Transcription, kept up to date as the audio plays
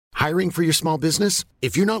Hiring for your small business?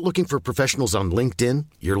 If you're not looking for professionals on LinkedIn,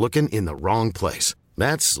 you're looking in the wrong place.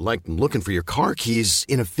 That's like looking for your car keys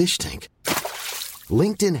in a fish tank.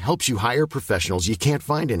 LinkedIn helps you hire professionals you can't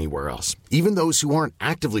find anywhere else, even those who aren't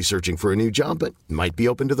actively searching for a new job but might be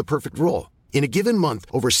open to the perfect role. In a given month,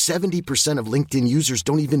 over 70% of LinkedIn users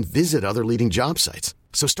don't even visit other leading job sites.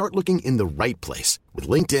 So start looking in the right place. With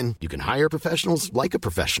LinkedIn, you can hire professionals like a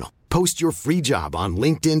professional. Post your free job on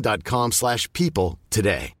linkedin.com/people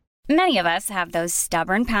today. Many of us have those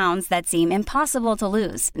stubborn pounds that seem impossible to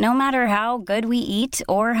lose, no matter how good we eat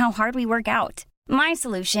or how hard we work out. My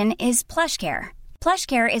solution is PlushCare.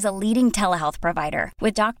 PlushCare is a leading telehealth provider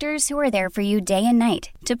with doctors who are there for you day and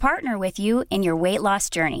night to partner with you in your weight loss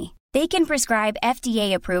journey. They can prescribe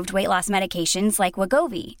FDA-approved weight loss medications like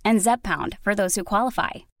Wegovy and Zepbound for those who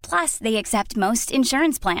qualify. Plus, they accept most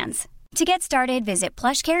insurance plans. To get started, visit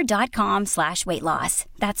plushcare.com/weightloss.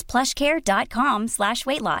 That's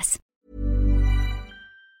plushcare.com/weightloss.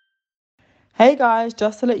 Hey guys,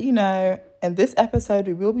 just to let you know, in this episode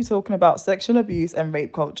we will be talking about sexual abuse and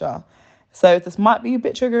rape culture. So if this might be a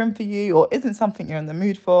bit triggering for you or isn't something you're in the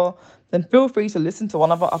mood for, then feel free to listen to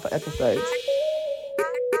one of our other episodes.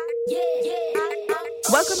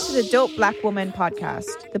 Welcome to the Dope Black Woman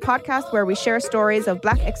podcast, the podcast where we share stories of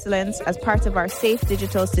Black excellence as part of our safe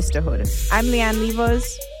digital sisterhood. I'm Leanne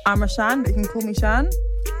Levos. I'm Rashan, but you can call me Shan.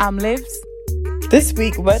 I'm Livs. This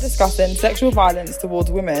week we're discussing sexual violence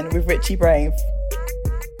towards women with Richie Brave.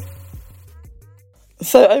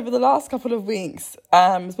 So over the last couple of weeks,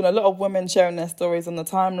 there's been a lot of women sharing their stories on the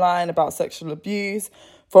timeline about sexual abuse,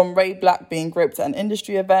 from Ray Black being groped at an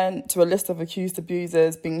industry event to a list of accused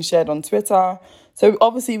abusers being shared on Twitter. So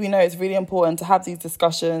obviously we know it's really important to have these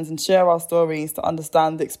discussions and share our stories to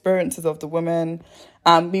understand the experiences of the women.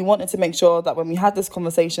 And we wanted to make sure that when we had this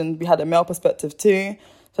conversation, we had a male perspective too.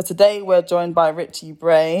 So today we're joined by Richie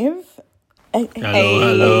Brave.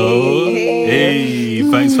 Hello. Hey,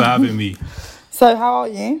 thanks for having me. So how are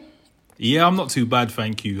you? Yeah, I'm not too bad,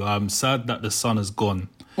 thank you. I'm sad that the sun has gone,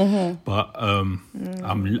 but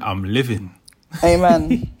I'm living.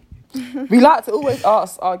 Amen. We like to always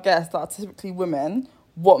ask our guests that are typically women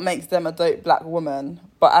what makes them a dope black woman.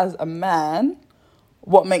 But as a man,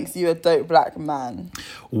 what makes you a dope black man?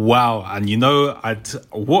 Wow, and you know,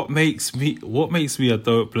 what makes me a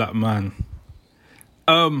dope black man?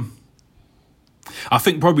 I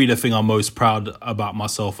think probably the thing I'm most proud about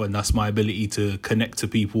myself, and that's my ability to connect to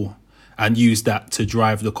people and use that to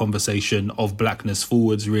drive the conversation of blackness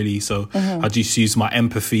forwards, really. So I just use my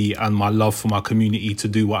empathy and my love for my community to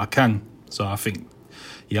do what I can. So I think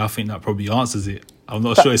that probably answers it. I'm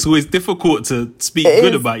not sure. It's always difficult to speak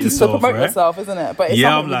good about yourself, to promote right? yourself, isn't it? But it's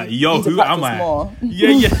yeah, I'm like, yo, who am I? More.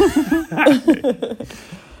 Yeah.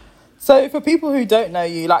 So for people who don't know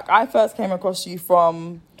you, like I first came across you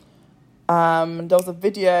from... there was a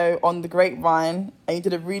video on the Grapevine and you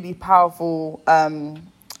did a really powerful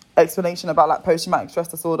explanation about like post-traumatic stress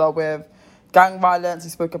disorder with gang violence. You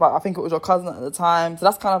spoke about, I think it was your cousin at the time. So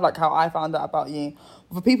that's kind of like how I found out about you.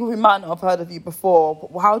 For people who might not have heard of you before,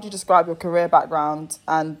 how would you describe your career background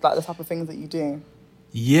and like the type of things that you do?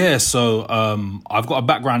 Yeah, so I've got a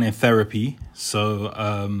background in therapy, so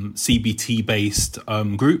CBT-based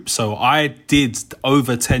group. So I did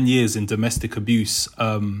over 10 years in domestic abuse,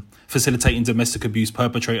 facilitating domestic abuse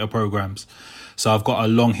perpetrator programs. So I've got a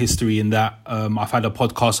long history in that. I've had a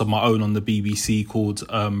podcast of my own on the BBC called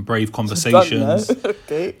Brave Conversations.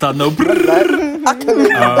 Don't know.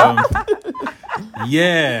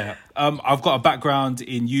 Yeah. I've got a background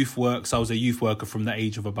in youth work. So I was a youth worker from the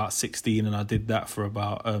age of about 16 and I did that for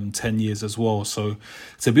about 10 years as well. So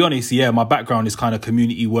to be honest, yeah, my background is kind of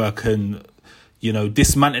community work and, you know,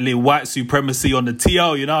 dismantling white supremacy on the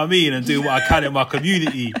TL, you know what I mean? And doing what I can in my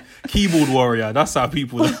community. Keyboard warrior, that's how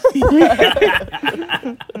people...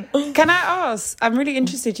 Can I ask, I'm really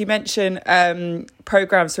interested, you mentioned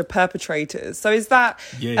programs for perpetrators. So is that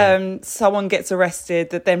someone gets arrested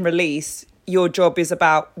that then released, your job is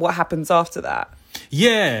about what happens after that?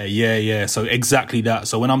 Yeah. So exactly that.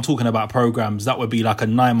 So when I'm talking about programs, that would be like a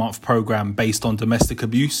 9-month program based on domestic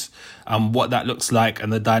abuse and what that looks like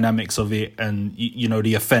and the dynamics of it and, you know,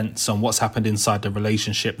 the offence and what's happened inside the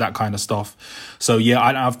relationship, that kind of stuff. So, yeah,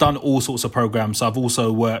 I've done all sorts of programs. So I've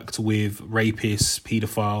also worked with rapists,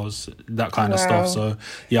 paedophiles, that kind of stuff. So,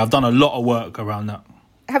 yeah, I've done a lot of work around that.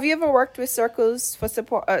 Have you ever worked with Circles for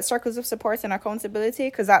Support, Circles of Support and Accountability?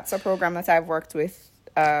 Because that's a program that I've worked with.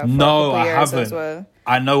 No, I haven't. As well.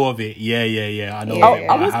 I know of it. Yeah. I know of it.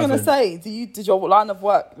 I was going to say, did your line of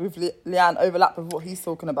work with Leanne overlap with what he's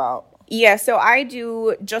talking about? Yeah, so I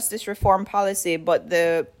do justice reform policy, but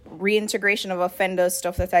the reintegration of offenders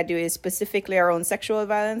stuff that I do is specifically around sexual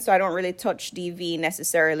violence. So I don't really touch DV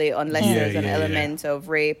necessarily unless there's an element of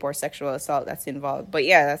rape or sexual assault that's involved. But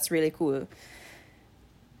yeah, that's really cool.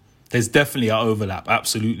 There's definitely an overlap,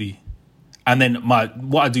 absolutely. And then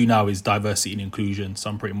what I do now is diversity and inclusion. So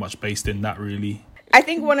I'm pretty much based in that, really. I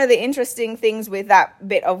think one of the interesting things with that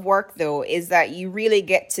bit of work, though, is that you really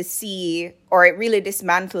get to see, or it really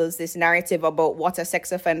dismantles this narrative about what a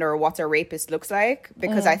sex offender or what a rapist looks like.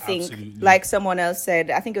 Because I think, like someone else said,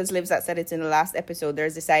 I think it was Livs that said it in the last episode,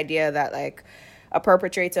 there's this idea that, like, a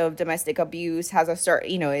perpetrator of domestic abuse has a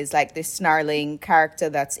certain, is like this snarling character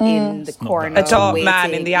that's in the corner. A dark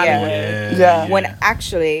man in the alleyway. Yeah. When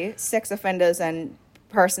actually, sex offenders and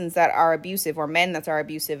persons that are abusive, or men that are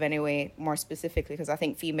abusive anyway, more specifically, because I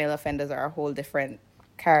think female offenders are a whole different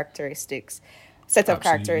set of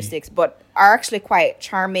characteristics, but are actually quite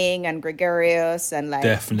charming and gregarious and like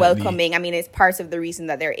welcoming. I mean, it's part of the reason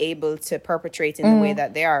that they're able to perpetrate in the way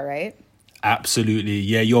that they are, right? Absolutely.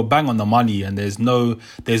 Yeah, you're bang on the money, and there's no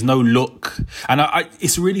look. And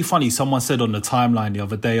it's really funny. Someone said on the timeline the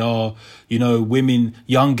other day, women,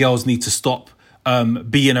 young girls need to stop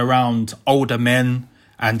being around older men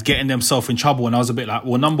and getting themselves in trouble. And I was a bit like,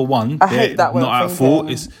 well, number one, they're not at fault.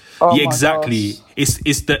 Exactly.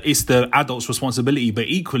 It's the adult's responsibility. But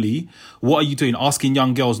equally, what are you doing? Asking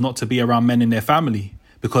young girls not to be around men in their family.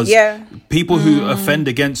 Because people who offend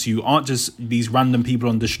against you aren't just these random people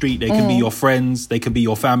on the street. They can be your friends. They can be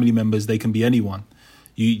your family members. They can be anyone.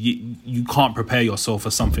 You can't prepare yourself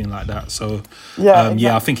for something like that. So, exactly.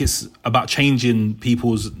 I think it's about changing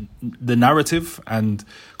the narrative and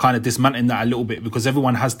kind of dismantling that a little bit, because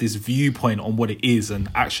everyone has this viewpoint on what it is, and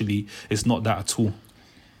actually it's not that at all.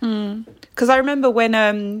 Because I remember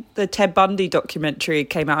when the Ted Bundy documentary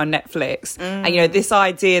came out on Netflix, and this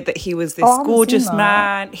idea that he was this gorgeous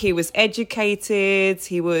man, he was educated,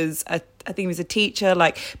 I think he was a teacher.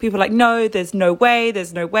 Like, people were like, no, there's no way. And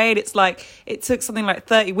it's like, it took something like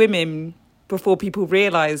 30 women before people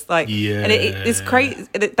realised, and it's crazy.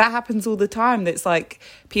 That happens all the time. It's like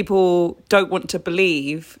people don't want to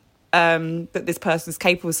believe that this person's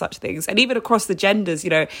capable of such things. And even across the genders,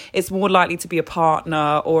 it's more likely to be a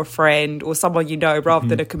partner or a friend or someone rather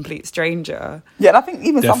than a complete stranger. Yeah, and I think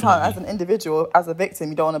even sometimes as an individual, as a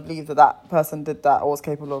victim, you don't want to believe that person did that or was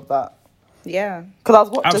capable of that. Yeah.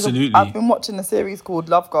 Because I've been watching a series called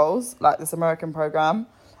Love Goals, like this American program.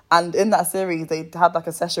 And in that series, they had like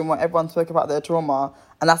a session where everyone spoke about their trauma.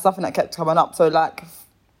 And that's something that kept coming up. So like,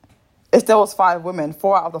 if there was 5 women,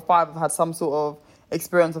 4 out of the 5 have had some sort of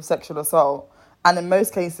experience of sexual assault. And in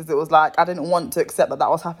most cases, it was like, I didn't want to accept that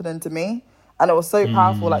was happening to me. And it was so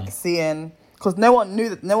powerful, like seeing, because no one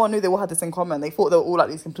knew they all had this in common. They thought they were all like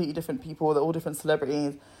these completely different people. They're all different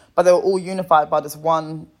celebrities, but they were all unified by this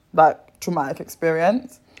one like traumatic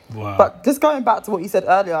experience. Wow. But just going back to what you said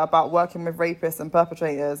earlier about working with rapists and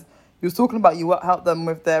perpetrators, you were talking about you help them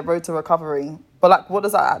with their road to recovery. But like, what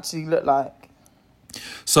does that actually look like?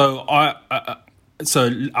 So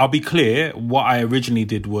I'll be clear. What I originally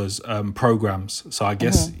did was programs. So I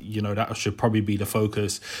guess that should probably be the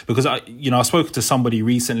focus, because I spoke to somebody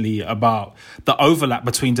recently about the overlap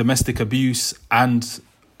between domestic abuse and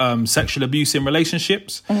sexual abuse in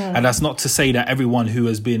relationships. And that's not to say that everyone who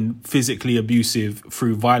has been physically abusive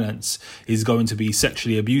through violence is going to be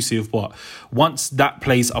sexually abusive, but once that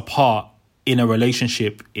plays a part in a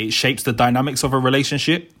relationship, it shapes the dynamics of a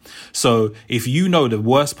relationship. So if the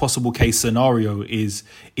worst possible case scenario is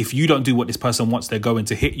if you don't do what this person wants, they're going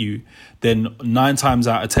to hit you, then 9 times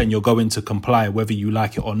out of 10 you're going to comply whether you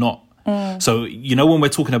like it or not. So, when we're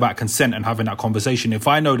talking about consent and having that conversation, if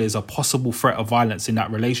I know there's a possible threat of violence in that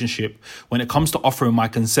relationship, when it comes to offering my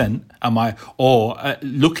consent,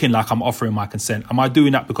 looking like I'm offering my consent, am I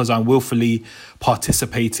doing that because I'm willfully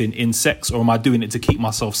participating in sex, or am I doing it to keep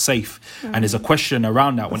myself safe? And there's a question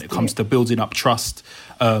around that when it comes to building up trust,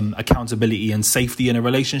 accountability and safety in a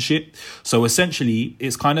relationship. So essentially,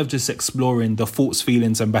 it's kind of just exploring the thoughts,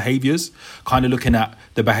 feelings and behaviours, kind of looking at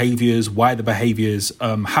the behaviours, why the behaviours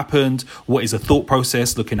happened, what is the thought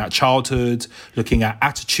process, looking at childhood, looking at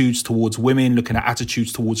attitudes towards women, looking at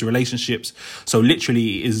attitudes towards relationships. So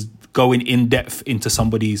literally is going in depth into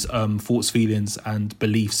somebody's thoughts, feelings and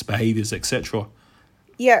beliefs, behaviours, etc.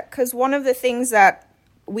 Yeah, because one of the things that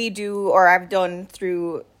we do, or I've done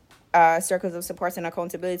through Circles of Support and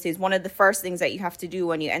Accountability, is one of the first things that you have to do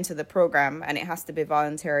when you enter the program, and it has to be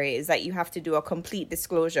voluntary, is that you have to do a complete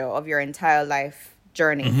disclosure of your entire life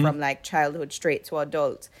journey from like childhood straight to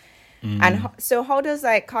adult. And so how does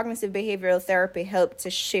like cognitive behavioral therapy help to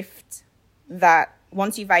shift that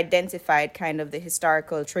once you've identified kind of the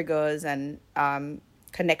historical triggers and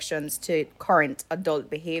connections to current adult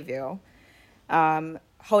behavior.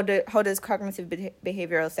 How does cognitive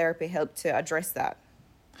behavioral therapy help to address that?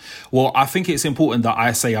 Well, I think it's important that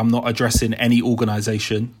I say I'm not addressing any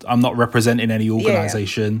organization. I'm not representing any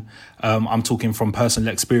organization. Yeah. I'm talking from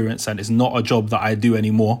personal experience, and it's not a job that I do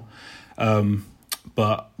anymore.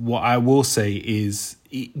 But what I will say is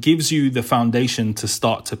it gives you the foundation to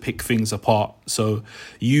start to pick things apart. So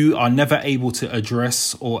you are never able to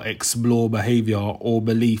address or explore behavior or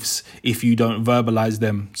beliefs if you don't verbalize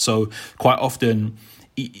them. So quite often,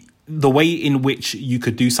 the way in which you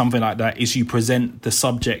could do something like that is you present the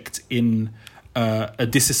subject in a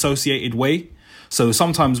disassociated way. So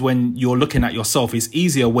sometimes when you're looking at yourself, it's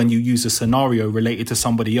easier when you use a scenario related to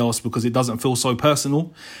somebody else because it doesn't feel so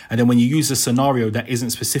personal. And then when you use a scenario that isn't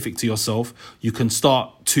specific to yourself, you can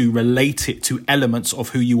start to relate it to elements of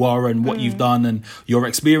who you are and what you've done and your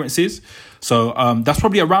experiences. So that's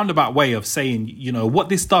probably a roundabout way of saying, you know, what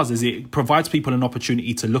this does is it provides people an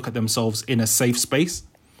opportunity to look at themselves in a safe space,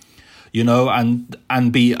 you know,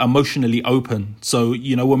 and be emotionally open. So,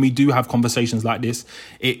 you know, when we do have conversations like this,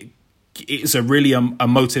 it's a really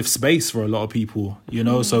emotive space for a lot of people, you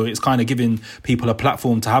know, so it's kind of giving people a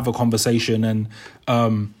platform to have a conversation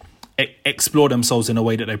and explore themselves in a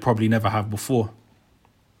way that they probably never have before.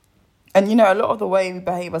 And, you know, a lot of the way we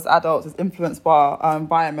behave as adults is influenced by our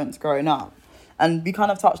environment growing up. And we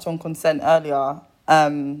kind of touched on consent earlier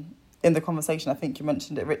in the conversation. I think you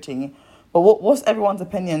mentioned it, Richie. But what's everyone's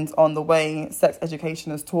opinions on the way sex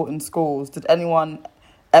education is taught in schools? Did anyone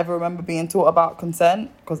ever remember being taught about consent?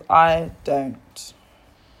 Because I don't.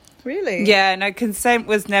 Really? Yeah, no, consent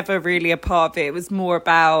was never really a part of it. It was more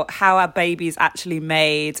about how our baby's actually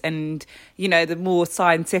made and, you know, the more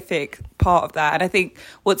scientific part of that. And I think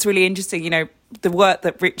what's really interesting, you know, the work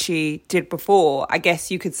that Richie did before, I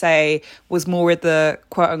guess you could say was more at the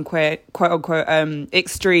quote unquote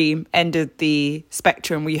extreme end of the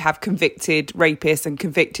spectrum where you have convicted rapists and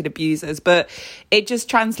convicted abusers. But it just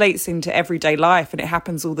translates into everyday life, and it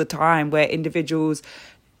happens all the time where individuals,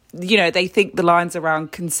 you know, they think the lines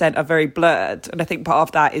around consent are very blurred. And I think part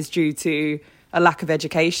of that is due to a lack of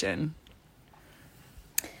education.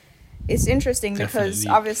 It's interesting because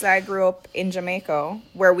obviously I grew up in Jamaica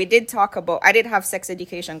where we did talk about, I did have sex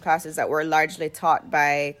education classes that were largely taught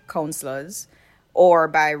by counselors or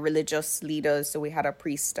by religious leaders. So we had a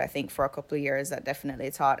priest, I think, for a couple of years that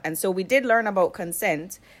definitely taught. And so we did learn about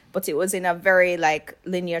consent, but it was in a very like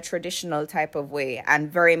linear traditional type of way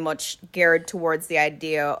and very much geared towards the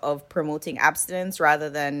idea of promoting abstinence rather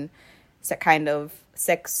than kind of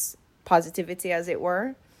sex positivity, as it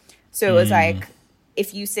were. So it was like,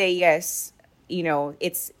 if you say yes, you know,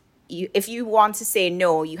 if you want to say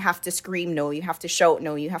no, you have to scream no, you have to shout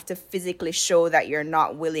no, you have to physically show that you're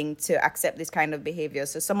not willing to accept this kind of behavior.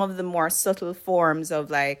 So some of the more subtle forms of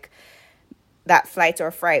like that flight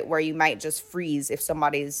or fright where you might just freeze if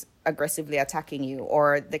somebody's aggressively attacking you,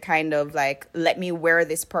 or the kind of like, let me wear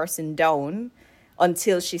this person down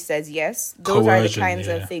until she says yes. Those are the kinds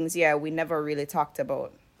of things, we never really talked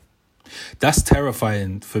about. That's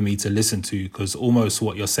terrifying for me to listen to, because almost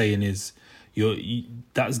what you're saying is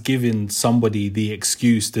that's giving somebody the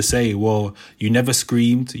excuse to say, well, you never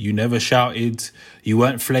screamed, you never shouted, you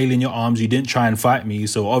weren't flailing your arms, you didn't try and fight me,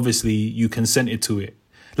 so obviously you consented to it.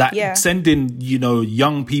 Like sending, you know,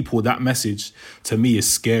 young people that message to me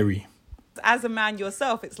is scary. As a man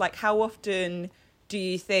yourself, it's like, how often do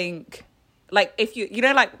you think, like, if you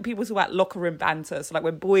know, like people talk about locker room banter, so like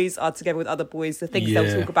when boys are together with other boys, the things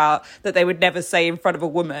they'll talk about that they would never say in front of a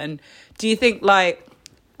woman. Do you think like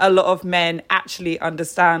a lot of men actually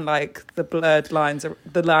understand like the blurred lines,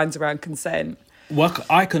 the lines around consent? Well,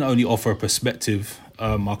 I can only offer a perspective.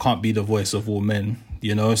 I can't be the voice of all men,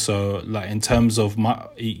 you know. So like in terms of my,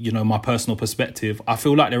 you know, my personal perspective, I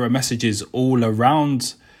feel like there are messages all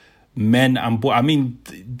around men and boys. I mean,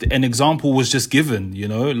 an example was just given, you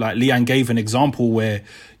know, like Leanne gave an example where,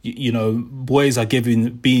 you know, boys are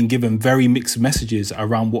being given very mixed messages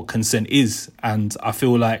around what consent is. And I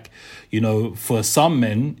feel like, you know, for some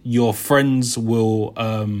men, your friends will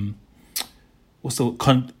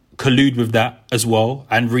collude with that as well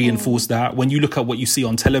and reinforce that. When you look at what you see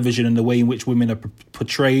on television and the way in which women are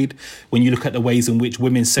portrayed, when you look at the ways in which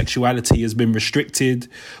women's sexuality has been restricted,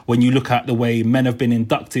 when you look at the way men have been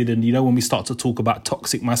inducted, and you know, when we start to talk about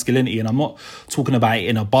toxic masculinity, and I'm not talking about it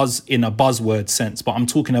in a buzzword sense, but I'm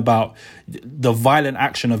talking about the violent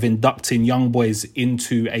action of inducting young boys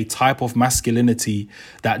into a type of masculinity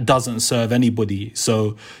that doesn't serve anybody.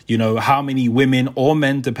 So, you know, how many women or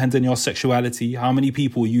men, depending on your sexuality, how many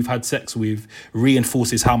people you've had sex with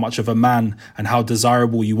reinforces how much of a man and how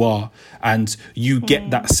desirable you are, and you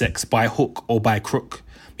get that sex by hook or by crook,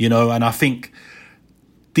 you know. And I think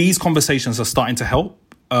these conversations are starting to help.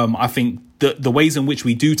 I think the ways in which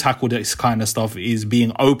we do tackle this kind of stuff is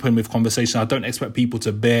being open with conversation. I don't expect people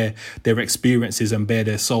to bare their experiences and bare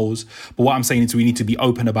their souls. But what I'm saying is we need to be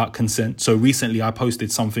open about consent. So recently I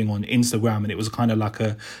posted something on Instagram, and it was kind of like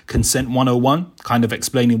a consent 101, kind of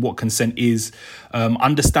explaining what consent is,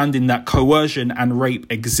 understanding that coercion and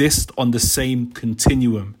rape exist on the same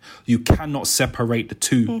continuum. You cannot separate the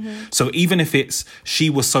two. So even if it's she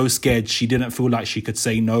was so scared she didn't feel like she could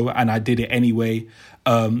say no and I did it anyway,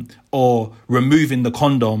 or removing the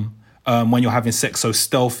condom when you're having sex, so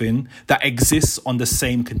stealthing, that exists on the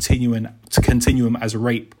same continuum as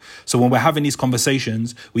rape. So when we're having these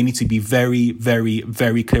conversations, we need to be very, very,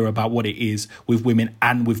 very clear about what it is with women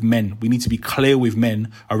and with men. We need to be clear with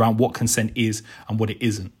men around what consent is and what it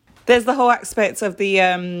isn't. There's the whole aspect of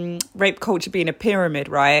the rape culture being a pyramid,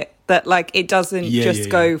 right? That like it doesn't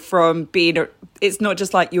go from being it's not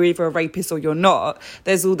just like you're either a rapist or you're not.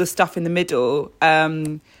 There's all the stuff in the middle.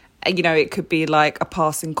 You know, it could be like a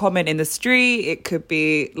passing comment in the street. It could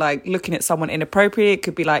be like looking at someone inappropriate. It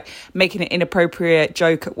could be like making an inappropriate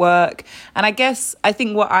joke at work. And I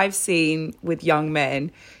think what I've seen with young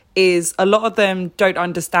men is a lot of them don't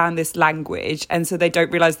understand this language, and so they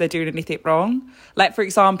don't realise they're doing anything wrong. Like, for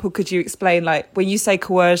example, could you explain, like, when you say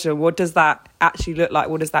coercion, what does that actually look like?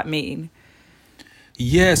 What does that mean?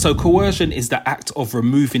 Yeah, so coercion is the act of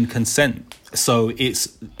removing consent. So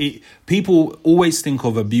people always think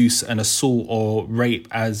of abuse and assault or rape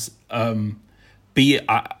as I'm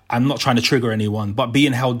not trying to trigger anyone, but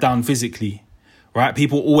being held down physically. Right?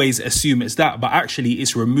 People always assume it's that, but actually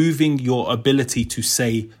it's removing your ability to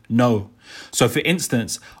say no. So for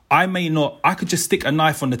instance, I could just stick a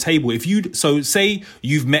knife on the table. So say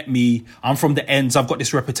you've met me, I'm from the ends, I've got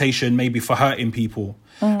this reputation maybe for hurting people,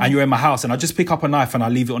 and you're in my house and I just pick up a knife and I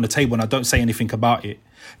leave it on the table and I don't say anything about it.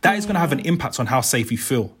 That is going to have an impact on how safe you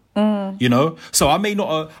feel. You know, so I may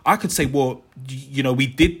not, I could say, well, you know, we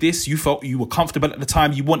did this, you felt you were comfortable at the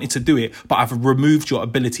time, you wanted to do it, but I've removed your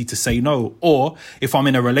ability to say no. Or if I'm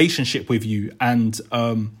in a relationship with you and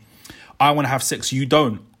I want to have sex, you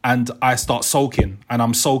don't, and I start sulking and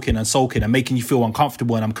I'm sulking and making you feel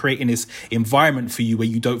uncomfortable, and I'm creating this environment for you where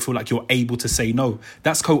you don't feel like you're able to say no.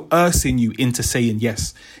 That's coercing you into saying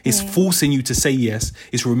yes. It's forcing you to say yes.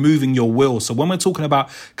 It's removing your will. So when we're talking about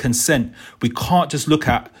consent, we can't just look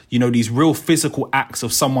at, you know, these real physical acts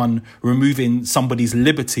of someone removing somebody's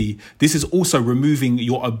liberty. This is also removing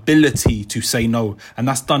your ability to say no. And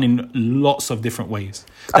that's done in lots of different ways.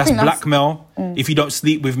 That's blackmail. If you don't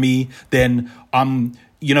sleep with me, then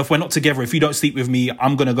you know, if we're not together, if you don't sleep with me,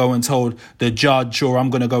 I'm going to go and tell the judge, or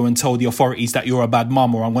I'm going to go and tell the authorities that you're a bad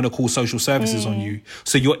mum, or I'm going to call social services on you.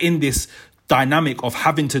 So you're in this dynamic of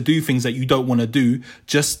having to do things that you don't want to do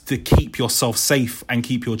just to keep yourself safe and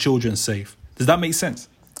keep your children safe. Does that make sense?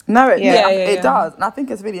 No, it does. And I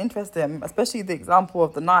think it's really interesting, especially the example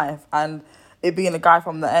of the knife and it being a guy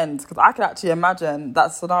from the end, because I could actually imagine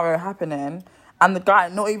that scenario happening and the guy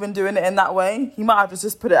not even doing it in that way. He might have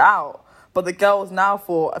just put it out. But the girls now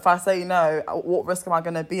thought, if I say no, what risk am I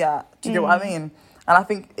going to be at? Do you get what I mean? And I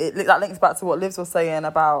think that links back to what Liv was saying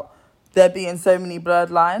about there being so many blurred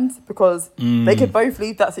lines, because they could both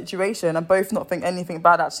leave that situation and both not think anything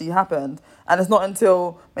bad actually happened. And it's not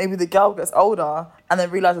until maybe the girl gets older and then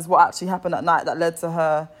realises what actually happened that night that led to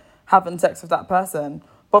her having sex with that person.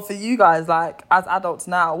 But for you guys, like, as adults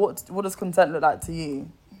now, what does consent look like to you?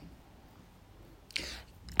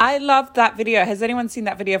 I love that video. Has anyone seen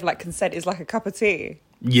that video of like consent is like a cup of tea?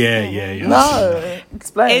 Yeah. No,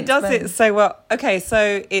 explain. It does it so well. Okay,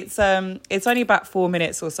 so it's only about 4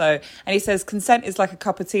 minutes or so, and he says consent is like a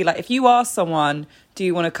cup of tea. Like if you ask someone, "Do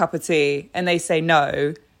you want a cup of tea?" and they say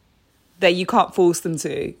no, then you can't force them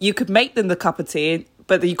to. You could make them the cup of tea,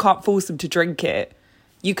 but you can't force them to drink it.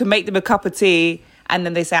 You can make them a cup of tea, and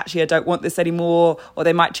then they say, "Actually, I don't want this anymore," or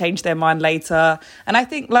they might change their mind later. And I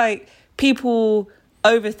think like people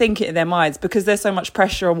overthink it in their minds because there's so much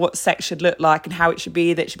pressure on what sex should look like and how it should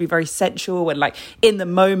be, that it should be very sensual and like in the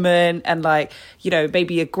moment and like, you know,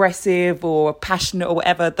 maybe aggressive or passionate or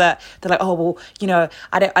whatever, that they're like, oh well, you know,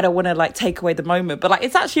 I don't want to like take away the moment. But like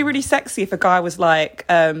it's actually really sexy if a guy was like,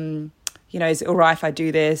 you you know, is it all right if I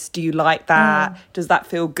do this? Do you like that? Does that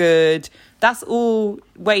feel good? That's all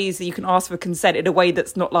ways that you can ask for consent in a way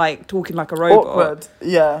that's not like talking like a robot. Awkward.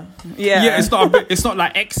 Yeah. Yeah, it's not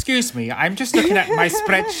like, excuse me, I'm just looking at my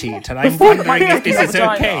spreadsheet and I'm wondering if this is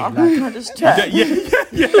okay. Like, can I just check?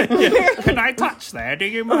 Yeah. Can I touch there? Do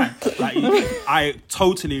you mind? Like, I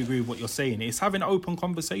totally agree with what you're saying. It's having an open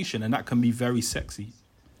conversation, and that can be very sexy.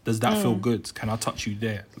 Does that feel good? Can I touch you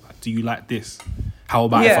there? Like, do you like this? How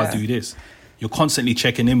about if I do this? You're constantly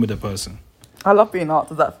checking in with the person. I love being asked.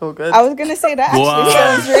 Does that feel good? I was going to say that actually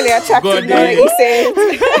sounds really attractive now that you say it.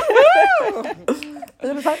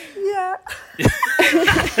 And it's like, yeah.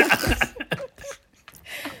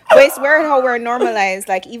 But it's weird how we're normalized.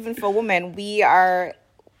 Like, even for women,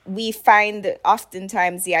 we find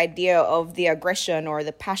oftentimes the idea of the aggression or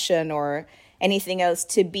the passion or anything else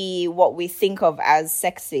to be what we think of as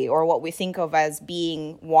sexy or what we think of as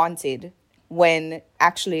being wanted, when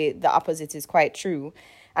actually the opposite is quite true.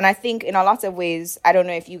 And I think in a lot of ways, I don't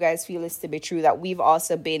know if you guys feel this to be true, that we've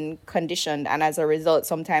also been conditioned and as a result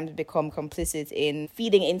sometimes become complicit in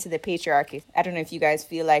feeding into the patriarchy. I don't know if you guys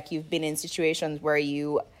feel like you've been in situations where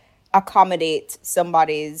you accommodate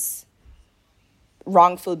somebody's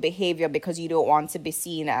wrongful behavior because you don't want to be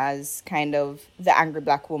seen as kind of the angry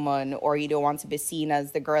black woman, or you don't want to be seen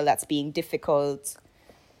as the girl that's being difficult.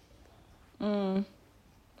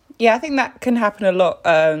 Yeah, I think that can happen a lot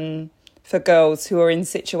for girls who are in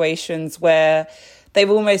situations where they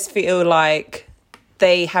almost feel like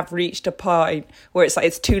they have reached a point where it's like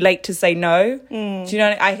it's too late to say no. Do you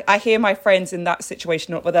know? I hear my friends in that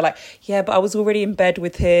situation where they're like, yeah, but I was already in bed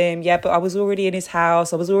with him. Yeah, but I was already in his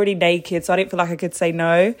house. I was already naked, so I didn't feel like I could say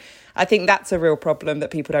no. I think that's a real problem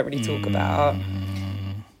that people don't really talk about.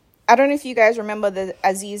 I don't know if you guys remember the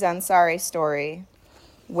Aziz Ansari story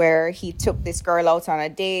where he took this girl out on a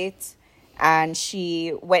date and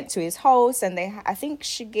she went to his house and I think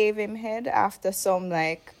she gave him head after some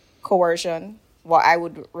like coercion, what I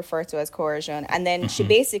would refer to as coercion. And then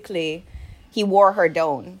he wore her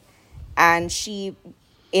down. And she,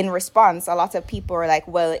 in response, a lot of people were like,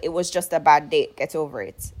 well, it was just a bad date, get over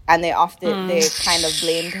it. And they kind of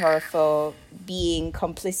blamed her for being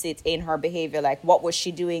complicit in her behavior. Like, what was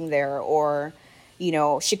she doing there? Or, you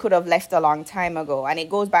know, she could have left a long time ago. And it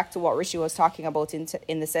goes back to what Rishi was talking about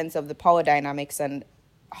in the sense of the power dynamics and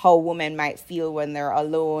how women might feel when they're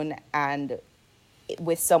alone and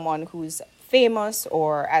with someone who's famous,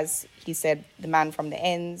 or as he said, the man from the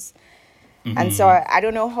ends. And so I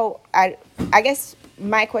don't know how, I guess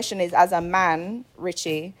my question is, as a man,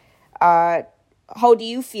 Richie, how do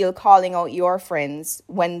you feel calling out your friends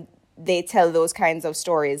when they tell those kinds of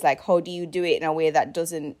stories? Like, how do you do it in a way that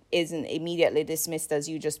isn't immediately dismissed as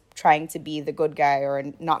you just trying to be the good guy or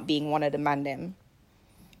not being one of the man them?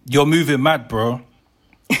 You're moving mad, bro.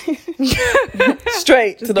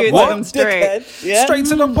 Straight to the point. Straight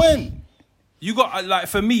to the point. You got, like,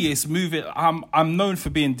 for me, it's moving. I'm known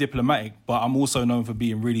for being diplomatic, but I'm also known for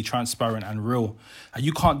being really transparent and real. And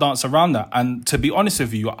you can't dance around that. And to be honest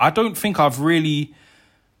with you, I don't think I've really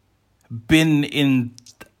been in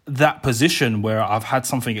that position where I've had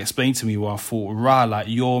something explained to me where I thought, like,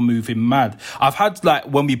 you're moving mad. I've had, like,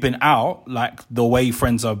 when we've been out, like, the way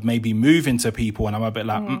friends are maybe moving to people, and I'm a bit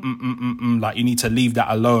like, like, you need to leave that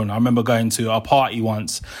alone. I remember going to a party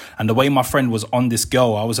once, and the way my friend was on this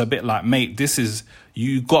girl, I was a bit like, mate,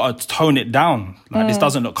 you got to tone it down. Like, this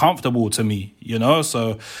doesn't look comfortable to me, you know?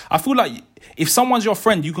 So I feel like if someone's your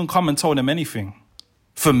friend, you can come and tell them anything.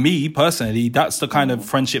 For me, personally, that's the kind of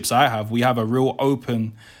friendships I have. We have a real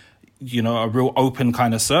open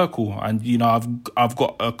kind of circle. And, you know, I've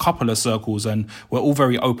got a couple of circles and we're all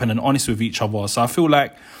very open and honest with each other. So I feel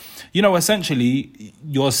like, you know, essentially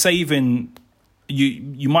you're saving,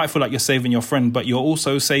 you might feel like you're saving your friend, but you're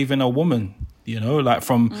also saving a woman, you know, like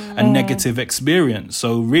from a negative experience.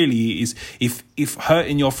 So really is if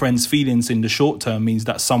hurting your friend's feelings in the short term means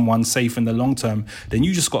that someone's safe in the long term, then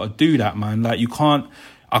you just got to do that, man. Like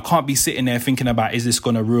I can't be sitting there thinking about, is this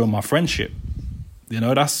going to ruin my friendship? You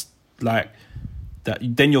know, that's like that.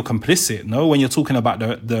 Then you're complicit. No, when you're talking about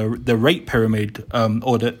the rape pyramid,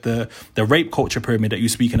 or the rape culture pyramid that you were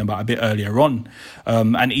speaking about a bit earlier on,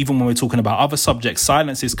 and even when we're talking about other subjects,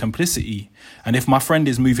 silence is complicity. And if my friend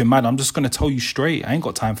is moving mad, I'm just going to tell you straight. I ain't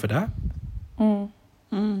got time for that.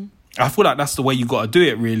 I feel like that's the way you got to do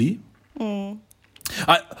it, really.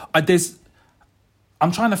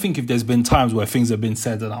 I'm trying to think if there's been times where things have been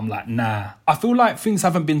said and I'm like, nah. I feel like things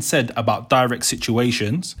haven't been said about direct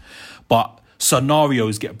situations, but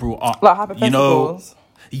scenarios get brought up. Like hypotheticals. You know,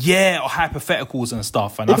 yeah, or hypotheticals and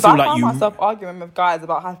stuff. And because I feel like find myself arguing with guys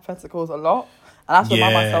about hypotheticals a lot. And I have to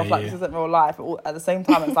remind myself, like, this isn't real life. But at the same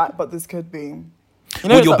time, it's like, but this could be. You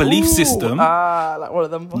know, well, your like, belief system. Like one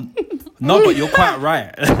of them. No, but you're quite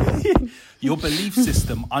right. Your belief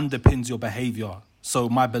system underpins your behavior. So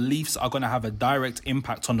my beliefs are going to have a direct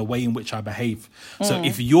impact on the way in which I behave. So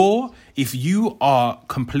if you are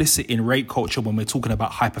complicit in rape culture when we're talking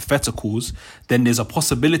about hypotheticals, then there's a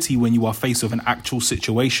possibility when you are faced with an actual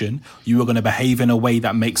situation, you are going to behave in a way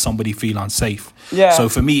that makes somebody feel unsafe. Yeah. So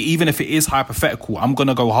for me, even if it is hypothetical, I'm going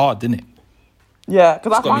to go hard, innit? Yeah,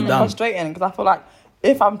 because I find it frustrating because I feel like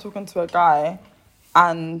if I'm talking to a guy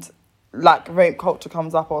and like rape culture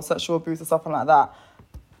comes up or sexual abuse or something like that,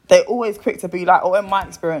 they're always quick to be like, or in my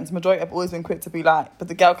experience, majority have always been quick to be like, but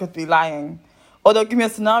the girl could be lying. Or they'll give me a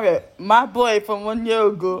scenario. My boy from 1 year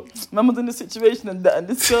ago, man was in this situation and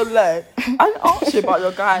this girl like, I didn't ask you about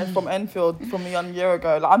your guy from Enfield from 1 year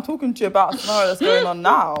ago. Like, I'm talking to you about a scenario that's going on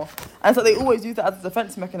now. And so they always use that as a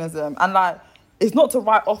defense mechanism. And like, it's not to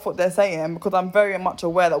write off what they're saying because I'm very much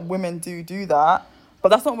aware that women do that. But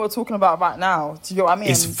that's not what we're talking about right now. Do you know what I mean?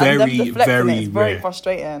 It's very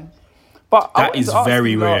frustrating. But that is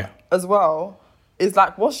very rare as well. Is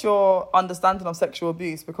like, what's your understanding of sexual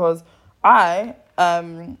abuse? Because I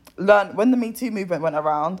learned when the Me Too movement went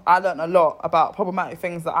around, I learned a lot about problematic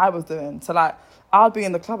things that I was doing. So like, I'll be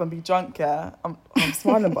in the club and be drunk. Yeah, I'm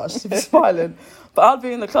smiling, but I should be smiling. But I'll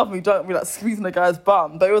be in the club and be drunk, and be like squeezing the guy's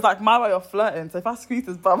bum. But it was like my way of flirting. So if I squeezed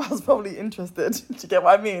his bum, I was probably interested. Do you get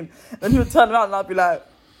what I mean? Then he would turn around and I'd be like,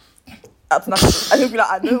 and he'd be like,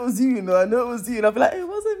 I know it was you, I know it was you. And I'd be like, it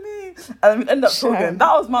wasn't me. And then we'd end up talking.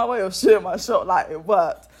 That was my way of shooting my shot, like it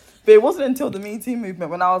worked. But it wasn't until the Me Too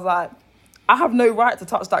movement when I was like, I have no right to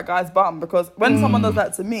touch that guy's bum because when someone does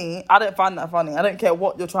that to me, I don't find that funny. I don't care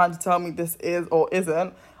what you're trying to tell me this is or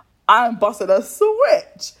isn't. I'm busted a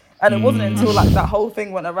switch. And it wasn't until like that whole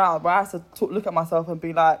thing went around where I had to look at myself and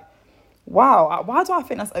be like, wow, why do I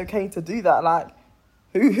think that's okay to do that? Like,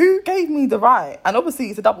 who gave me the right? And obviously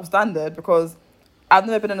it's a double standard because I've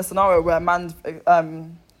never been in a scenario where a man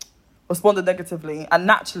responded negatively and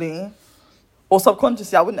naturally or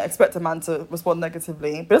subconsciously I wouldn't expect a man to respond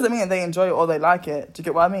negatively. But it doesn't mean they enjoy it or they like it. Do you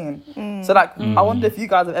get what I mean? So like, I wonder if you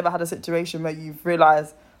guys have ever had a situation where you've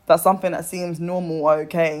realised that something that seems normal or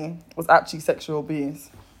okay was actually sexual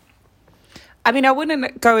abuse. I mean, I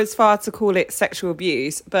wouldn't go as far to call it sexual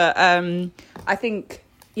abuse, but I think,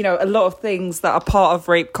 you know, a lot of things that are part of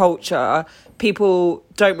rape culture, people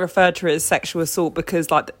don't refer to it as sexual assault because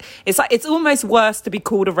it's almost worse to be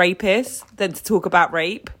called a rapist than to talk about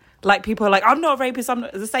rape. Like, people are like, I'm not a rapist. I'm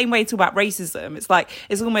not. The same way to talk about racism. It's like,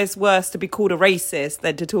 it's almost worse to be called a racist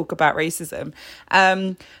than to talk about racism.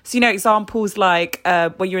 So, you know, examples like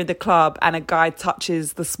when you're in the club and a guy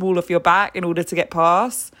touches the small of your back in order to get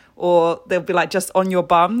past, or they'll be like just on your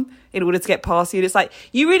bum in order to get past you. And it's like,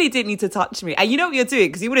 you really didn't need to touch me. And you know what you're doing,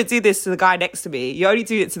 because you wouldn't do this to the guy next to me. You only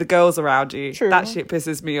do it to the girls around you. True. That shit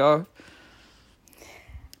pisses me off.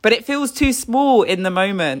 But it feels too small in the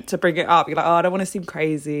moment to bring it up. You're like, oh, I don't want to seem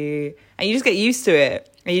crazy. And you just get used to it.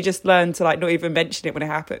 And you just learn to like not even mention it when it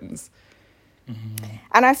happens. Mm-hmm.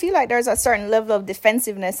 And I feel like there's a certain level of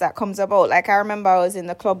defensiveness that comes about. Like, I remember I was in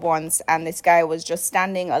the club once and this guy was just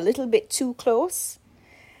standing a little bit too close.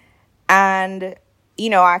 And, you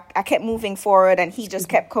know, I kept moving forward and he just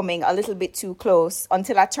kept coming a little bit too close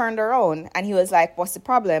until I turned around. And he was like, what's the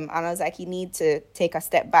problem? And I was like, you need to take a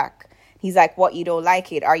step back. He's like, what, you don't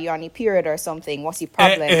like it? Are you on your period or something? What's your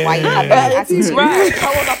problem? Why you have that attitude? Right.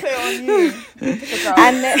 How was I play on you?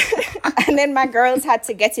 And then my girls had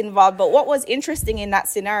to get involved. But what was interesting in that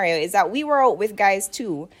scenario is that we were out with guys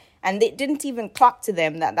too. And it didn't even clock to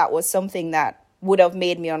them that that was something that would have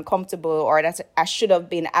made me uncomfortable or that I should have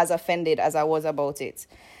been as offended as I was about it.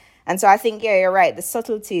 And so I think, yeah, you're right. The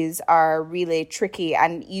subtleties are really tricky.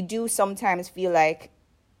 And you do sometimes feel like,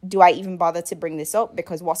 do I even bother to bring this up?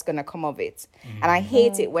 Because what's going to come of it? Mm-hmm. And I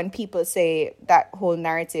hate it when people say that whole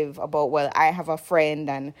narrative about, well, I have a friend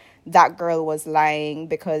and that girl was lying.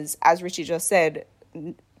 Because as Richie just said,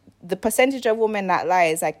 the percentage of women that lie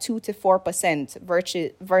is like 2 to 4%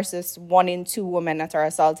 versus 1 in 2 women that are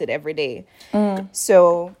assaulted every day.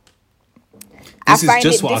 So this I find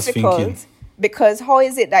is just it what difficult. I was thinking. Because how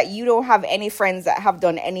is it that you don't have any friends that have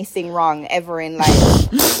done anything wrong ever in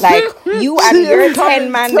life? Like, you and your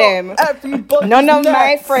 10 man them. None of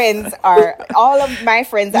my friends are, all of my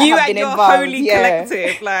friends that have been involved holy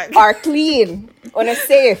collective, like, are clean,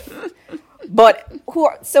 safe. But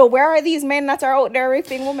so where are these men that are out there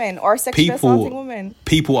raping women or sexually assaulting women?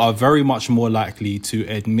 People are very much more likely to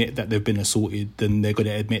admit that they've been assaulted than they're going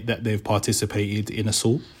to admit that they've participated in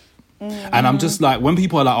assault. And I'm just like, when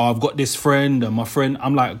people are like, oh, I've got this friend and my friend,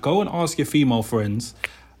 I'm like, go and ask your female friends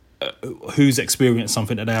who's experienced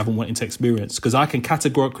something that they haven't wanted to experience. Because I can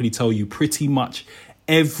categorically tell you pretty much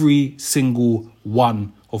every single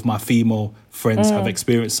one of my female friends have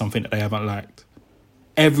experienced something that they haven't liked.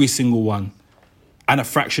 Every single one. And a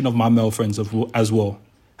fraction of my male friends as well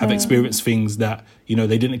have experienced things that, you know,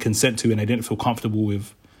 they didn't consent to and they didn't feel comfortable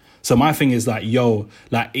with. So my thing is like, yo,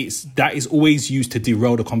 like that is always used to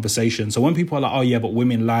derail the conversation. So when people are like, oh yeah, but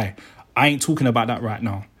women lie, I ain't talking about that right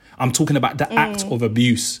now. I'm talking about the act of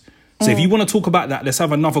abuse. So if you want to talk about that, let's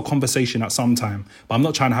have another conversation at some time. But I'm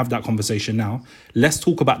not trying to have that conversation now. Let's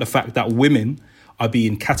talk about the fact that women are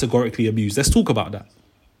being categorically abused. Let's talk about that.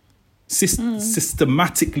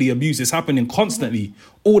 Systematically abused. It's happening constantly,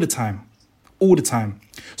 all the time.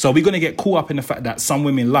 So are we going to get caught up in the fact that some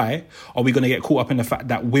women lie? Or are we going to get caught up in the fact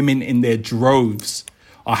that women in their droves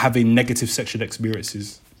are having negative sexual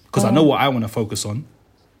experiences? Because I know what I want to focus on.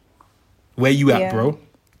 Where you at, bro?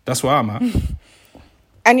 That's where I'm at.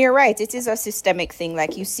 And you're right. It is a systemic thing.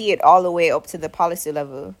 Like, you see it all the way up to the policy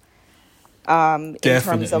level. In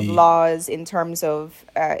terms of laws, in terms of,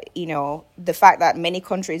 you know, the fact that many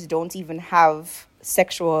countries don't even have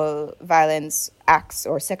sexual violence acts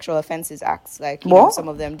or sexual offences acts. Like, you know, some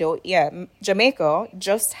of them don't. Yeah, Jamaica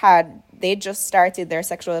just started their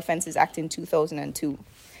sexual offences act in 2002.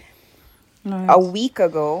 Nice. A week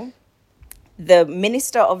ago, the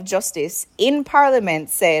Minister of Justice in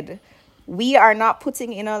Parliament said, we are not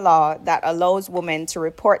putting in a law that allows women to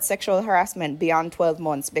report sexual harassment beyond 12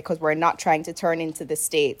 months because we're not trying to turn into the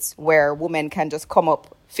States where women can just come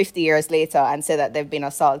up 50 years later and say that they've been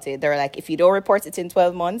assaulted. They're like, if you don't report it in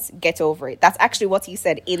 12 months, get over it. That's actually what he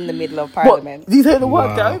said in the middle of Parliament. Did he say the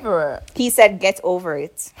word, get over it? He said, get over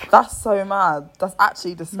it. That's so mad. That's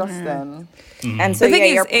actually disgusting. And so, yeah,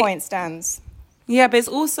 your point stands. Yeah, but it's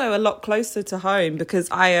also a lot closer to home because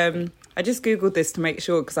I just Googled this to make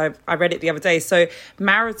sure because I read it the other day. So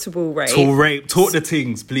marital rape. Talk the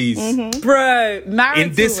things, please. Bro, marital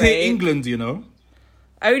in this rape here England, you know,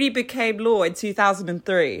 only became law in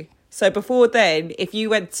 2003. So before then, if you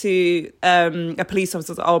went to a police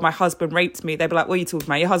officer and said, oh, my husband raped me, they'd be like, what are you talking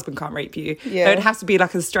about? Your husband can't rape you. Yeah. It would have to be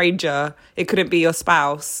like a stranger. It couldn't be your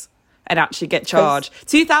spouse and actually get charged.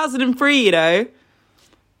 2003, you know.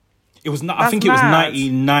 It was not. I think it was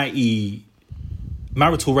 1990.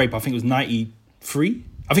 Marital rape. I think it was 93.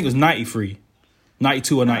 I think it was 93,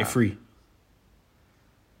 92 or 93.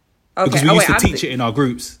 Okay. Because we used to teach it in our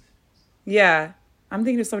groups. Yeah, I'm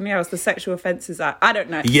thinking of something else. The Sexual Offences Act. I don't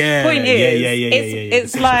know. Yeah. Point is, yeah.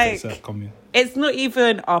 It's like it's not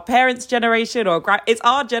even our parents' generation or it's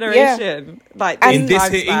our generation. Yeah. Like in this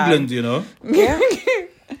here England, you know. Yeah.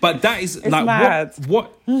 But that is like mad.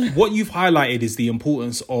 What you've highlighted is the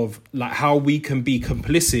importance of like how we can be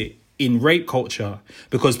complicit in rape culture,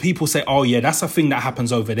 because people say, oh yeah, that's a thing that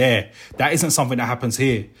happens over there. That isn't something that happens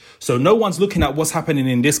here. So no one's looking at what's happening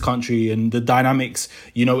in this country and the dynamics,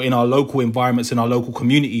 you know, in our local environments, in our local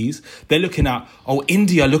communities. They're looking at, oh,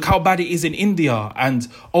 India, look how bad it is in India. And,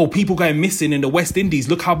 oh, people going missing in the West Indies,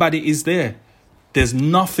 look how bad it is there. There's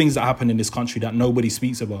nothing that happen in this country that nobody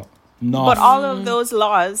speaks about. Nothing. But all of those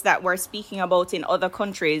laws that we're speaking about in other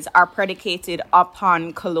countries are predicated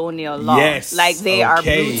upon colonial law. Yes, like they are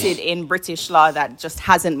rooted in British law that just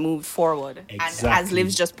hasn't moved forward. Exactly. And as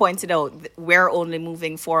Liv's just pointed out, we're only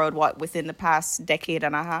moving forward, within the past decade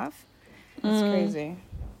and a half? That's crazy.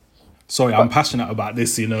 Sorry, I'm passionate about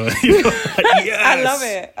this, you know.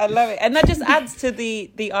 Yes. I love it. And that just adds to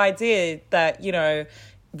the idea that, you know,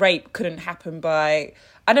 rape couldn't happen by...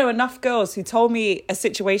 I know enough girls who told me a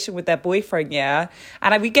situation with their boyfriend, yeah?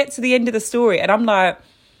 And we get to the end of the story and I'm like,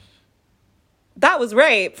 that was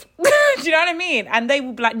rape. Do you know what I mean? And they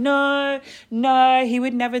will be like, no, he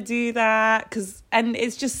would never do that. And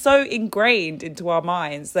it's just so ingrained into our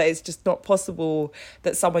minds that it's just not possible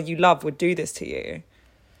that someone you love would do this to you.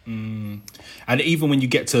 And even when you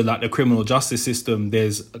get to like the criminal justice system,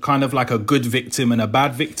 there's kind of like a good victim and a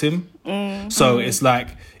bad victim. So it's like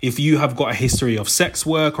if you have got a history of sex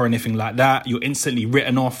work or anything like that, you're instantly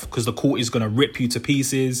written off because the court is going to rip you to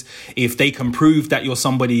pieces. If they can prove that you're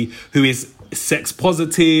somebody who is sex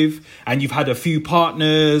positive and you've had a few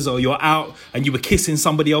partners, or you're out and you were kissing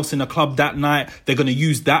somebody else in a club that night, they're going to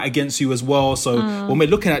use that against you as well. So when we're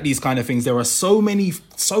looking at these kind of things, there are so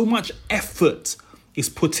much effort is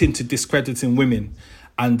put into discrediting women,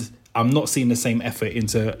 and I'm not seeing the same effort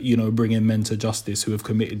into, you know, bringing men to justice who have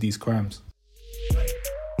committed these crimes.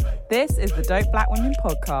 This is the Dope Black Women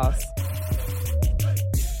podcast.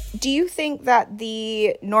 Do you think that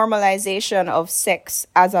the normalization of sex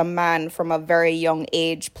as a man from a very young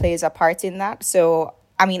age plays a part in that? So,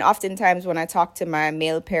 I mean, oftentimes when I talk to my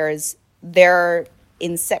male peers, they're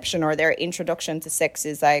inception or their introduction to sex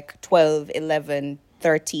is like 12, 11,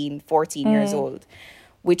 13, 14 years old,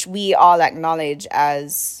 which we all acknowledge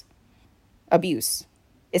as abuse,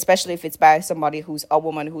 especially if it's by somebody who's a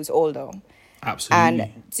woman who's older. Absolutely.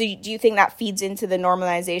 And so do you think that feeds into the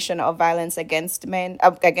normalization of violence against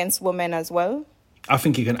women as well? I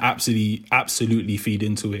think it can absolutely feed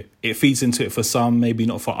into it. It feeds into it for some, maybe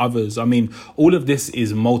not for others. I mean, all of this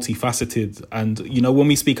is multifaceted. And, you know, when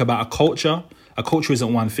we speak about a culture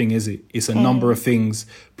isn't one thing, is it? It's a number of things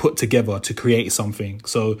put together to create something.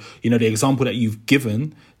 So, you know, the example that you've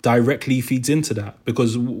given directly feeds into that,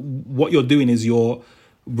 because what you're doing is you're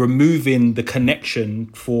removing the connection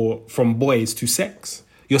from boys to sex.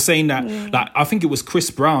 You're saying that, like, I think it was Chris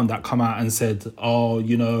Brown that come out and said, oh,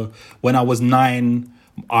 you know, when I was 9,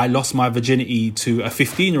 I lost my virginity to a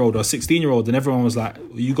 15-year-old or a 16-year-old. And everyone was like,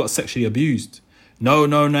 you got sexually abused. No,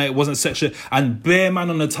 it wasn't sexual. And Bear Man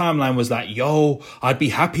on the timeline was like, yo, I'd be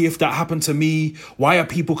happy if that happened to me. Why are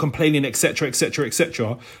people complaining, etc., etc.,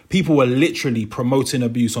 etc.? People were literally promoting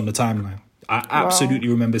abuse on the timeline. I absolutely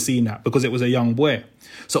remember seeing that because it was a young boy.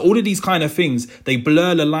 So all of these kind of things, they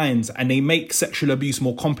blur the lines and they make sexual abuse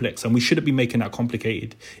more complex, and we shouldn't be making that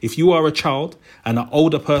complicated. If you are a child and an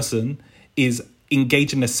older person is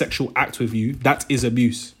engaging in a sexual act with you, that is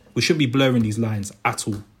abuse. We shouldn't be blurring these lines at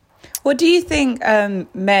all. What do you think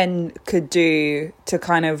men could do to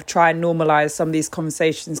kind of try and normalise some of these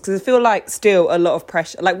conversations? Because I feel like still a lot of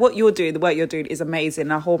pressure. Like what you're doing, the work you're doing is amazing.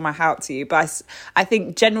 I hold my hat to you. But I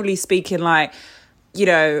think generally speaking, like, you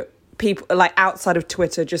know, people like outside of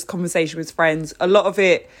Twitter, just conversation with friends, a lot of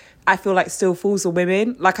it I feel like still falls on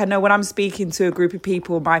women. Like I know when I'm speaking to a group of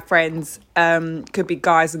people, my friends could be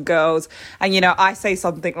guys and girls, and you know, I say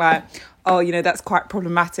something like, oh, you know, that's quite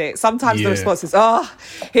problematic. Sometimes the response is, oh,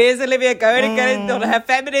 here's Olivia going again on her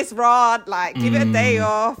feminist rant, like, give it a day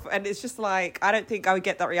off. And it's just like, I don't think I would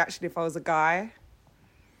get that reaction if I was a guy.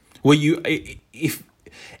 Well,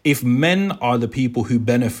 if men are the people who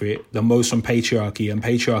benefit the most from patriarchy, and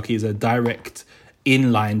patriarchy is a direct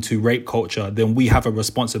inline to rape culture, then we have a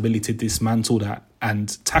responsibility to dismantle that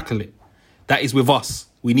and tackle it. That is with us.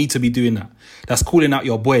 We need to be doing that. That's calling out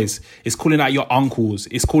your boys. It's calling out your uncles.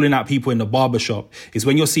 It's calling out people in the barbershop. It's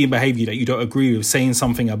when you're seeing behavior that you don't agree with, saying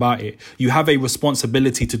something about it. You have a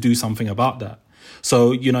responsibility to do something about that.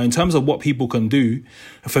 So, you know, in terms of what people can do,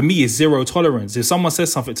 for me, it's zero tolerance. If someone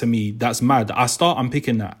says something to me that's mad, I start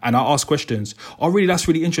unpicking that and I ask questions. Oh, really? That's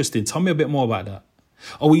really interesting. Tell me a bit more about that.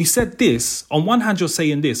 Oh, well, you said this. On one hand, you're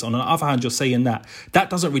saying this. On the other hand, you're saying that. That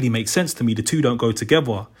doesn't really make sense to me. The two don't go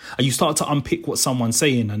together. And you start to unpick what someone's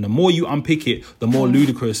saying. And the more you unpick it, the more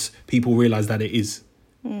ludicrous people realize that it is.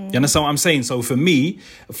 You understand what I'm saying? So for me,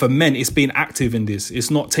 for men, it's being active in this. It's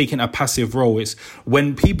not taking a passive role. It's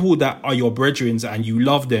when people that are your brethren and you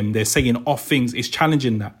love them, they're saying off things, it's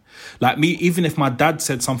challenging that. Like me, even if my dad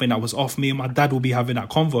said something that was off, me and my dad will be having that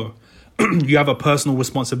convo. You have a personal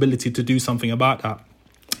responsibility to do something about that.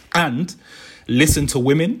 And listen to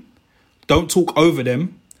women. Don't talk over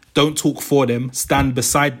them. Don't talk for them. Stand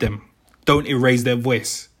beside them. Don't erase their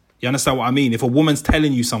voice. You understand what I mean? If a woman's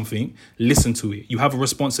telling you something, listen to it. You have a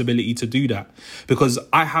responsibility to do that. Because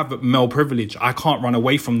I have male privilege. I can't run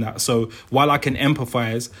away from that. So while I can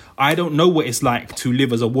empathize, I don't know what it's like to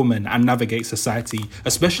live as a woman and navigate society,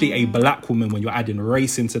 especially a black woman when you're adding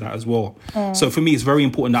race into that as well. So for me, it's very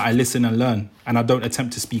important that I listen and learn, and I don't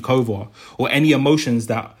attempt to speak over, or any emotions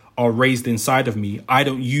that are raised inside of me, I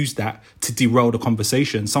don't use that to derail the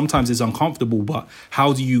conversation. Sometimes it's uncomfortable, but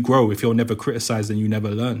how do you grow if you're never criticized and you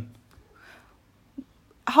never learn?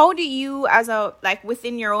 How do you,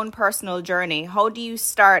 within your own personal journey, how do you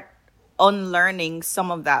start unlearning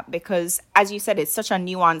some of that? Because as you said, it's such a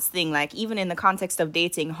nuanced thing. Like even in the context of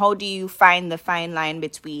dating, how do you find the fine line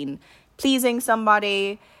between pleasing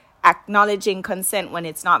somebody, acknowledging consent when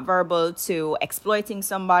it's not verbal, to exploiting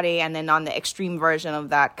somebody, and then on the extreme version of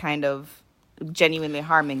that, kind of genuinely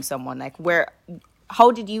harming someone? Like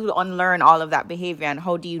how did you unlearn all of that behavior, and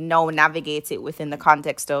how do you now navigate it within the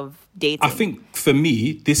context of dating? I think for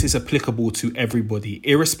me, this is applicable to everybody,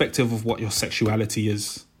 irrespective of what your sexuality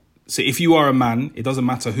is. So if you are a man, it doesn't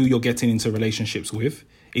matter who you're getting into relationships with.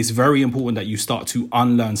 It's very important that you start to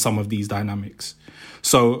unlearn some of these dynamics.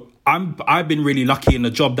 So I've been really lucky in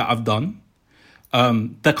the job that I've done.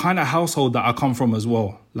 The kind of household that I come from as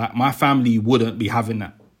well. Like my family wouldn't be having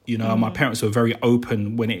that. You know, my parents were very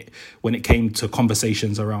open when it came to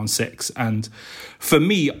conversations around sex. And for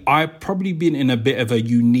me, I've probably been in a bit of a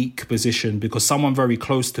unique position because someone very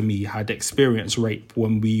close to me had experienced rape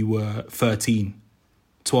when we were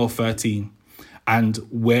 12, 13. And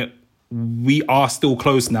we are still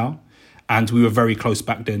close now. And we were very close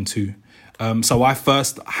back then too. So I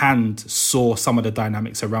first hand saw some of the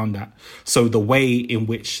dynamics around that. So the way in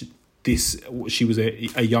which she was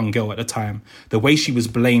a young girl at the time, the way she was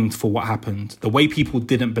blamed for what happened, the way people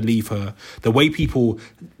didn't believe her, the way people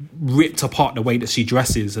ripped apart the way that she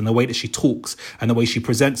dresses and the way that she talks and the way she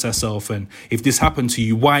presents herself. And if this happened to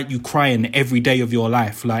you, why aren't you crying every day of your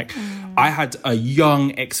life? Like, I had a young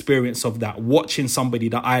experience of that, watching somebody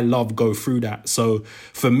that I love go through that. So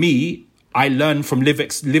for me, I learn from lived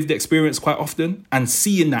experience quite often, and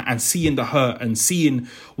seeing that and seeing the hurt and seeing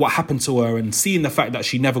what happened to her and seeing the fact that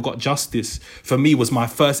she never got justice, for me, was my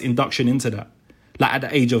first induction into that. Like, at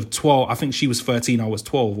the age of 12, I think she was 13, I was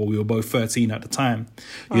 12, or we were both 13 at the time,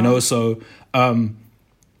 you know? So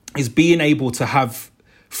it's being able to have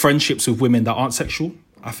friendships with women that aren't sexual,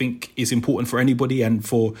 I think, is important for anybody, and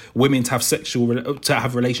for women to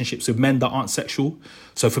have relationships with men that aren't sexual.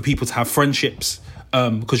 So for people to have friendships,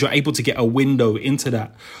 because you're able to get a window into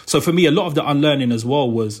that. So for me, a lot of the unlearning as well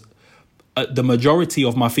was the majority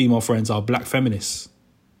of my female friends are black feminists.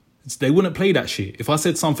 They wouldn't play that shit. If I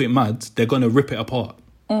said something mad, they're going to rip it apart.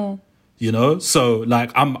 You know? So,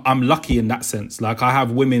 like, I'm lucky in that sense. Like, I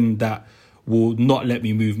have women that will not let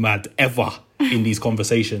me move mad ever in these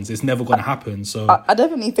conversations. It's never going to happen. So I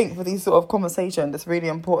definitely think for these sort of conversations, it's really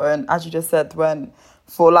important, as you just said,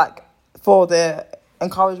 for the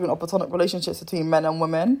encouragement of platonic relationships between men and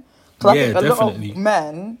women. Because I think a lot of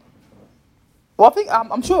men, well, I think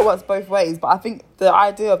I'm sure it works both ways, but I think the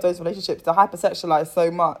idea of those relationships, they're hypersexualized so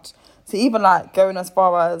much. So even like going as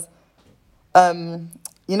far as,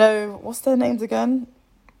 you know, what's their names again?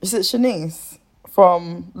 Is it Shanice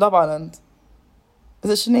from Love Island? Is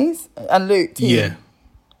it Shanice and Luke too? Yeah.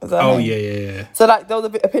 Is that her name? Yeah. So like there was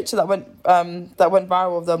a picture that went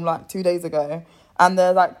viral of them like 2 days ago, and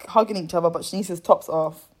they're like hugging each other, but Shanice's top's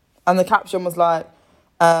off, and the caption was like,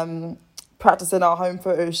 practicing our home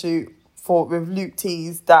photo shoot with Luke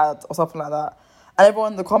T's dad or something like that. And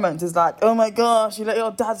everyone in the comments is like, oh my gosh, you let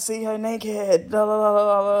your dad see her naked, la la la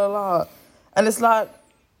la la la. And it's like,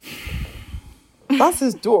 that's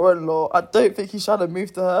his daughter-in-law. I don't think he's trying to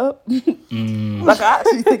move to her. Like, I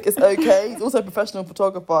actually think it's okay. He's also a professional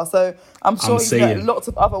photographer, so I'm sure he's met lots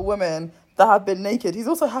of other women that have been naked. He's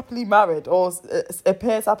also happily married, or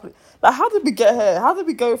appears happily. Like, how did we get here? How did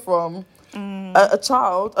we go from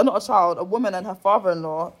a woman and her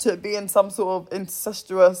father-in-law, to being some sort of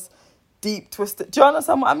incestuous, deep, twisted... Do you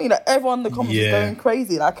understand what I mean? Like, everyone in the comments is going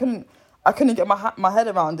crazy. Like, I couldn't get my head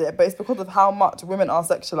around it, but it's because of how much women are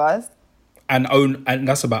sexualized. And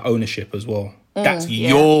that's about ownership as well. That's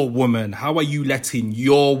your woman. How are you letting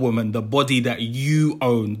your woman, the body that you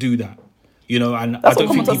own, do that? You know, and that's I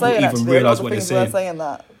don't think people even realise what they're saying. Saying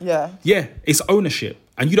that. Yeah, it's ownership.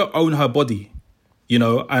 And you don't own her body, you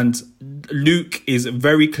know. And Luke is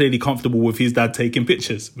very clearly comfortable with his dad taking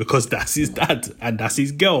pictures because that's his dad and that's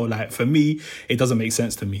his girl. Like, for me, it doesn't make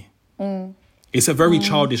sense to me. It's a very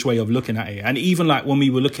childish way of looking at it. And even like when we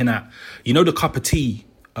were looking at, you know, the cup of tea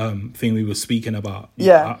thing we were speaking about.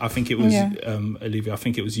 I think it was Olivia, I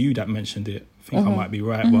think it was you that mentioned it. I think I might be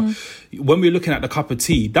right. But when we're looking at the cup of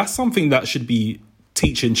tea, that's something that should be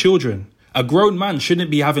teaching children. A grown man shouldn't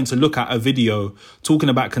be having to look at a video talking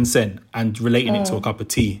about consent and relating it to a cup of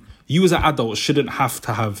tea. You as an adult shouldn't have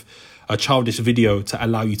to have a childish video to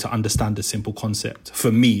allow you to understand a simple concept.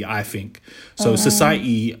 For me, I think. So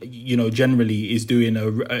society, you know, generally is doing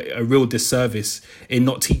a real disservice in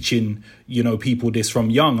not teaching, you know, people this from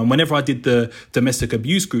young. And whenever I did the domestic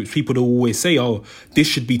abuse groups, people would always say, oh, this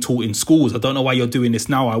should be taught in schools. I don't know why you're doing this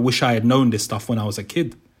now. I wish I had known this stuff when I was a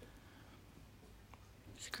kid.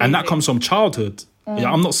 And that comes from childhood.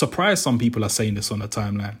 Yeah, I'm not surprised some people are saying this on the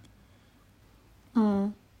timeline.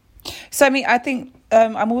 So, I mean, I think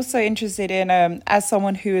I'm also interested in, as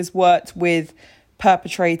someone who has worked with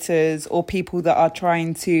perpetrators or people that are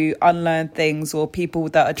trying to unlearn things or people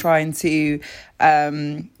that are trying to, you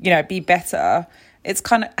know, be better. It's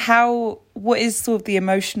kind of what is sort of the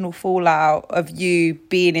emotional fallout of you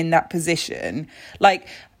being in that position? Like,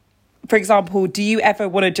 for example, do you ever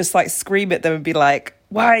want to just like scream at them and be like,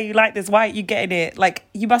 why are you like this? Why aren't you getting it? Like,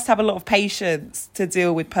 you must have a lot of patience to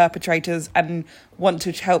deal with perpetrators and want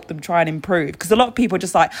to help them try and improve. Because a lot of people are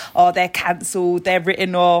just like, oh, they're cancelled, they're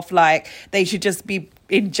written off, like they should just be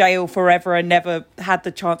in jail forever and never had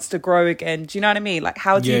the chance to grow again. Do you know what I mean? Like,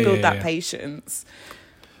 how do you build that patience?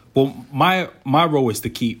 Well, my role is to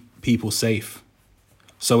keep people safe.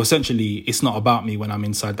 So essentially, it's not about me when I'm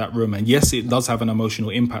inside that room. And yes, it does have an emotional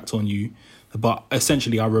impact on you. But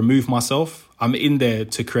essentially, I remove myself. I'm in there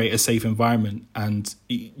to create a safe environment and,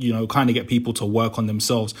 you know, kind of get people to work on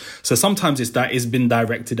themselves. So sometimes it's been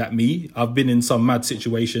directed at me. I've been in some mad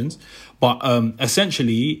situations. But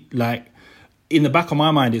essentially, like, in the back of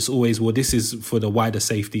my mind, it's always, well, this is for the wider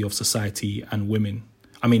safety of society and women.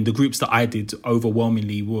 I mean, the groups that I did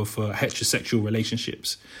overwhelmingly were for heterosexual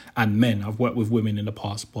relationships and men. I've worked with women in the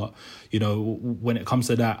past, but, you know, when it comes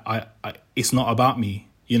to that, I it's not about me,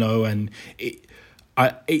 you know, and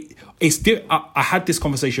I had this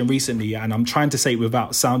conversation recently, and I'm trying to say it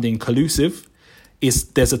without sounding collusive.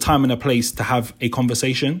 There's a time and a place to have a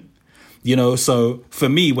conversation, you know. So for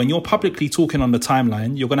me, when you're publicly talking on the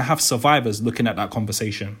timeline, you're going to have survivors looking at that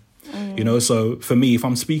conversation. You know, so for me, if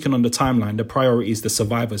I'm speaking on the timeline, the priority is the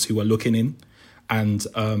survivors who are looking in and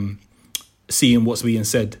seeing what's being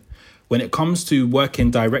said. When it comes to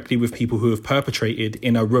working directly with people who have perpetrated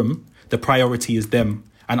in a room, the priority is them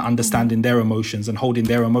and understanding their emotions and holding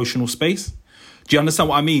their emotional space. Do you understand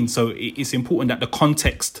what I mean? So it's important that the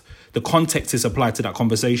context is applied to that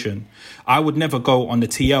conversation. I would never go on the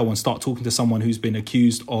TL and start talking to someone who's been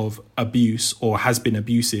accused of abuse or has been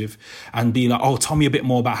abusive and be like, oh, tell me a bit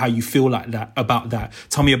more about how you feel about that.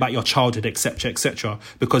 Tell me about your childhood, etc., etc.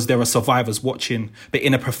 Because there are survivors watching. But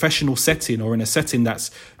in a professional setting or in a setting that's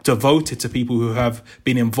devoted to people who have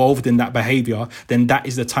been involved in that behavior, then that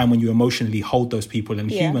is the time when you emotionally hold those people and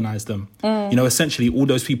humanize them. You know, essentially all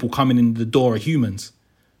those people coming in the door are humans.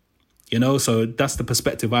 You know, so that's the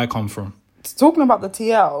perspective I come from. Talking about the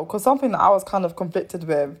TL, because something that I was kind of conflicted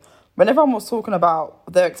with, when everyone was talking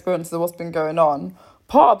about their experiences of what's been going on,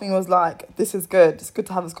 part of me was like, this is good. It's good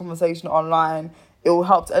to have this conversation online. It will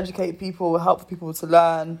help to educate people, it will help people to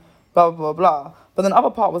learn, blah, blah, blah, blah. But then the other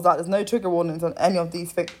part was like, there's no trigger warnings on any of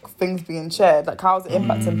these things being shared. Like, how's it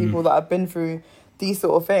impacting people that have been through these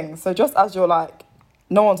sort of things? So just as you're like,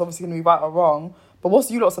 no one's obviously going to be right or wrong, but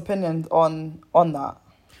what's you lot's opinion on that?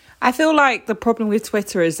 I feel like the problem with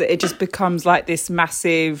Twitter is that it just becomes like this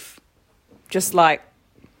massive, just like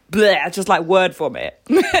word vomit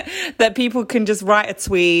that people can just write a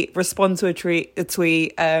tweet, respond to a tweet, you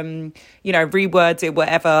know, reword it,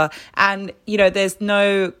 whatever. And, you know, there's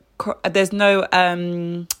no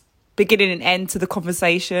beginning and end to the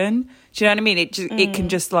conversation. Do you know what I mean? It can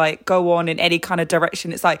just like go on in any kind of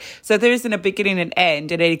direction. It's like, so there isn't a beginning and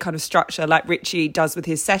end in any kind of structure like Richie does with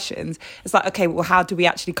his sessions. It's like, okay, well, how do we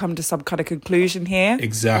actually come to some kind of conclusion here?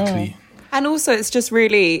 Exactly. And also, it's just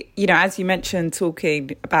really, you know, as you mentioned,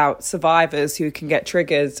 talking about survivors who can get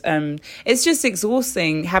triggered, it's just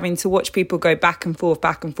exhausting having to watch people go back and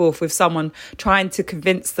forth with someone trying to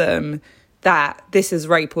convince them that this is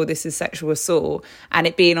rape or this is sexual assault, and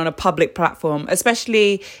it being on a public platform,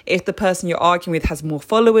 especially if the person you're arguing with has more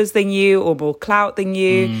followers than you or more clout than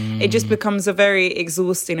you. It just becomes a very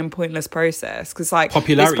exhausting and pointless process, because like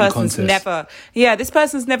popularity this person's contest. this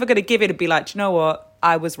person's never going to give it and be like, do you know what,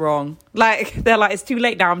 I was wrong. Like, they're like, it's too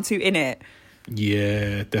late now, I'm too in it.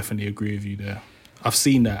 Yeah, definitely agree with you there. I've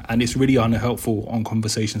seen that, and it's really unhelpful on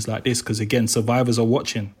conversations like this because, again, survivors are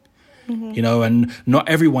watching. You know, and not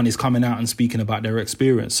everyone is coming out and speaking about their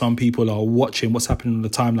experience. Some people are watching what's happening on the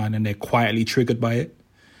timeline and they're quietly triggered by it.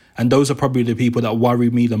 And those are probably the people that worry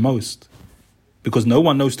me the most, because no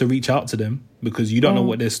one knows to reach out to them because you don't know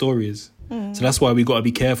what their story is. So that's why we got to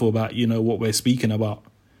be careful about, you know, what we're speaking about,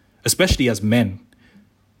 especially as men,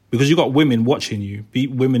 because you got women watching you,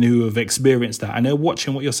 women who have experienced that, and they're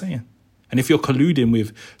watching what you're saying. And if you're colluding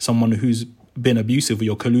with someone who's been abusive or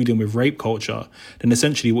you're colluding with rape culture, then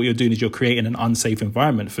essentially what you're doing is you're creating an unsafe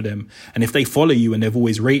environment for them. And if they follow you and they've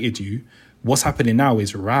always rated you, what's happening now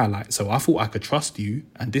is like, so I thought I could trust you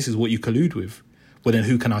and this is what you collude with. Well, then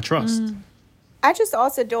who can I trust? I just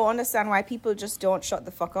also don't understand why people just don't shut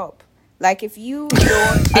the fuck up. Like, if you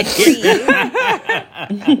don't agree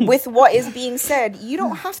with what is being said, you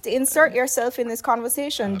don't have to insert yourself in this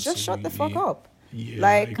conversation. Absolutely. Just shut the fuck up.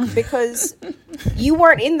 Yeah, because you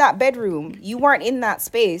weren't in that bedroom, you weren't in that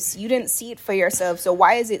space, you didn't see it for yourself. So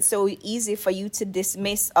why is it so easy for you to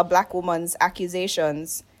dismiss a black woman's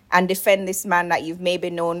accusations and defend this man that you've maybe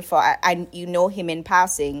known for, and you know him in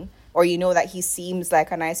passing, or you know that he seems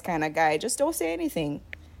like a nice kind of guy? Just don't say anything.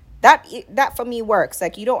 That for me works.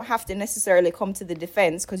 Like, you don't have to necessarily come to the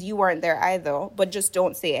defense because you weren't there either, but just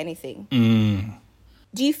don't say anything.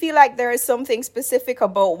 Do you feel like there is something specific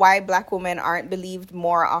about why black women aren't believed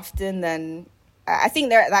more often than... I think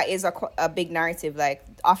that is a big narrative. Like,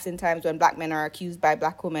 oftentimes when black men are accused by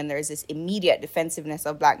black women, there's this immediate defensiveness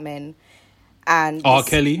of black men. And R.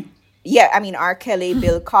 Kelly? Yeah, I mean, R. Kelly,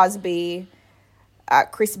 Bill Cosby,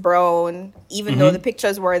 Chris Brown, even though the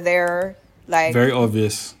pictures were there. Like, very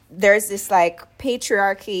obvious. There's this, like,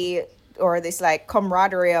 patriarchy this like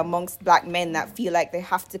camaraderie amongst black men that feel like they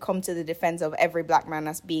have to come to the defense of every black man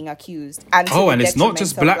that's being accused. And it's not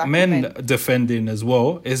just black men defending as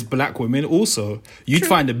well, it's black women also. You'd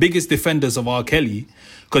find the biggest defenders of R. Kelly,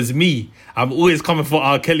 because I'm always coming for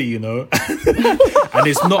R. Kelly, you know. And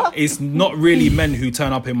it's not really men who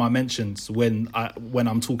turn up in my mentions when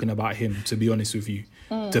I'm talking about him, to be honest with you,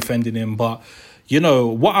 defending him. But you know,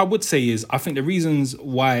 what I would say is I think the reasons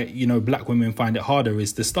why, you know, black women find it harder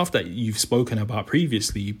is the stuff that you've spoken about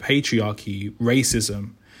previously, patriarchy,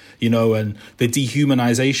 racism, you know, and the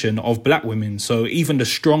dehumanization of black women. So even the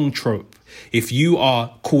strong trope, if you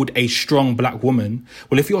are called a strong black woman,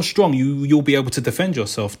 well, if you're strong, you'll be able to defend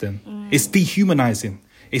yourself then. It's dehumanizing.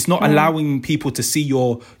 It's not allowing people to see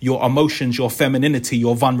your emotions, your femininity,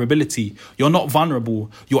 your vulnerability. You're not vulnerable.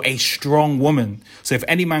 You're a strong woman. So if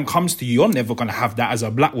any man comes to you, you're never going to have that as a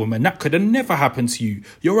black woman. That could have never happened to you.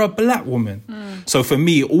 You're a black woman. So for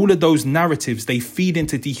me, all of those narratives, they feed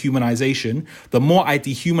into dehumanization. The more I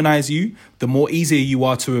dehumanize you, the more easier you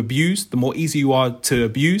are to abuse. The more easy you are to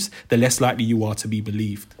abuse, the less likely you are to be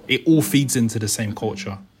believed. It all feeds into the same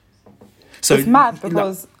culture. So it's mad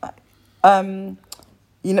because...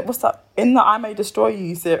 you know, what's that? In the I May Destroy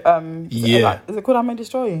You, is it called I May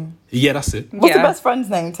Destroy You? Yeah, that's it. What's the best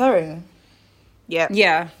friend's name? Terry?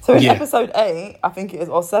 Yeah. So in episode 8, I think it is,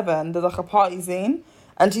 or 7, there's like a party scene,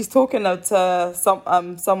 and she's talking to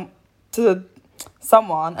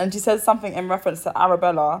someone, and she says something in reference to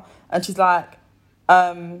Arabella, and she's like,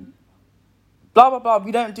 blah, blah, blah,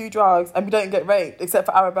 we don't do drugs, and we don't get raped, except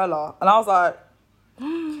for Arabella. And I was like...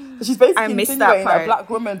 She's basically insinuating that black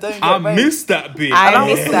women don't get raped. I missed that bit.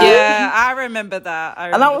 Yeah, I remember that.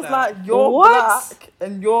 And I was like, you're black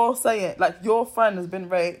and you're saying, like, your friend has been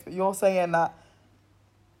raped, but you're saying that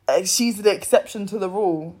she's the exception to the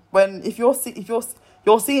rule. When if you're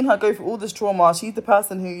seeing her go through all this trauma, she's the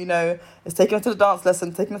person who, you know, is taking her to the dance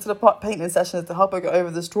lesson, taking her to the painting sessions to help her get over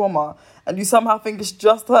this trauma, and you somehow think it's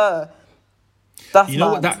just her. That's you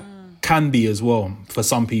know what that can be as well for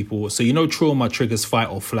some people. So you know, trauma triggers fight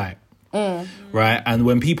or flight, right? And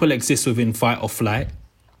when people exist within fight or flight,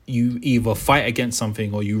 you either fight against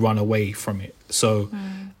something or you run away from it. So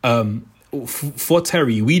for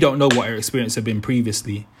Terry, we don't know what her experience had been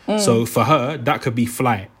previously. So for her, that could be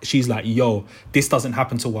flight. She's like, yo, this doesn't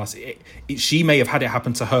happen to us. She may have had it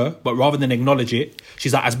happen to her, but rather than acknowledge it,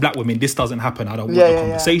 she's like, as black women, this doesn't happen. I don't want the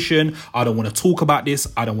conversation. I don't want to talk about this.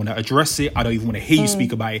 I don't want to address it. I don't even want to hear you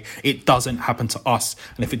speak about it. It doesn't happen to us.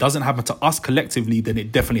 And if it doesn't happen to us collectively, then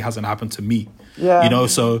it definitely hasn't happened to me. You know,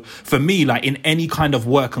 so for me, like in any kind of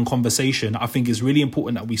work and conversation, I think it's really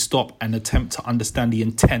important that we stop and attempt to understand the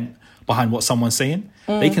intent behind what someone's saying.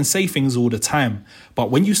 They can say things all the time,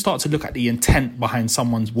 but when you start to look at the intent behind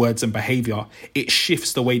someone's words and behavior, it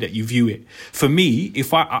shifts the way that you view it. For me,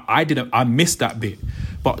 if I missed that bit,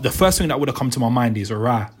 but the first thing that would have come to my mind is,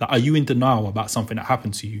 like, are you in denial about something that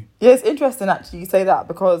happened to you? Yeah, it's interesting actually you say that,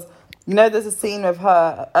 because you know there's a scene with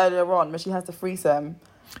her earlier on where she has the threesome,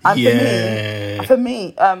 and for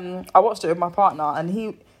me, I watched it with my partner, and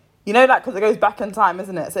he, you know, like, because it goes back in time,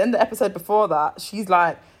 isn't it? So in the episode before that, she's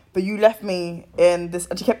like, but you left me in this,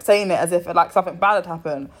 and she kept saying it as if like something bad had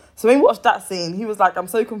happened. So when we watched that scene, he was like, I'm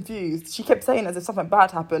so confused. She kept saying it as if something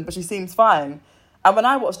bad happened, but she seems fine. And when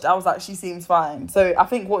I watched it, I was like, she seems fine. So I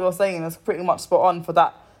think what you're saying is pretty much spot on for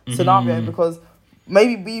that scenario, because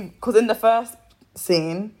because in the first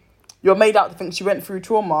scene, you're made out to think she went through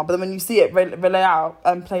trauma, but then when you see it play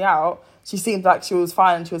out, she seemed like she was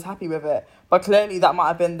fine and she was happy with it. But clearly that might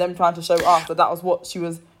have been them trying to show us that was what she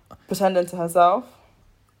was pretending to herself.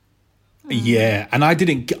 Yeah, and I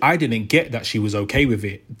didn't get that she was okay with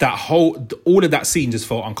it. All of that scene just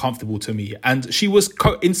felt uncomfortable to me. And she was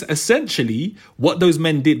essentially what those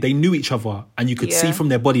men did. They knew each other, and you could see from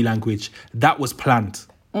their body language that was planned.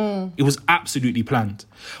 It was absolutely planned.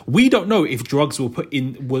 We don't know if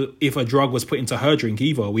if a drug was put into her drink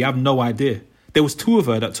either. We have no idea. There was 2 of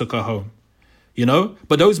her that took her home, you know.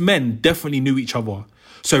 But those men definitely knew each other.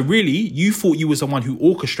 So really, you thought you was the one who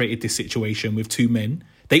orchestrated this situation with 2 men.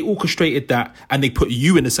 They orchestrated that and they put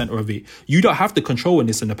you in the center of it. You don't have the control in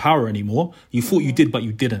this and the power anymore. You thought you did, but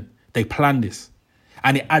you didn't. They planned this.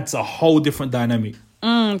 And it adds a whole different dynamic.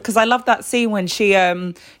 Because I love that scene when she,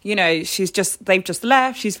 you know, they've just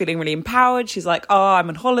left. She's feeling really empowered. She's like, oh, I'm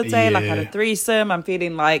on holiday. Like I had a threesome. I'm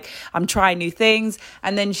feeling like I'm trying new things.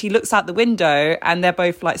 And then she looks out the window and they're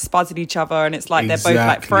both like spuzzing each other. And it's like they're both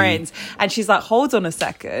like friends. And she's like, hold on a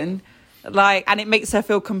second. Like, and it makes her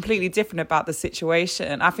feel completely different about the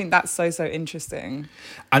situation. I think that's so interesting.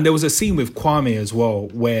 And there was a scene with Kwame as well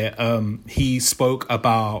where he spoke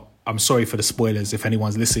about I'm sorry for the spoilers if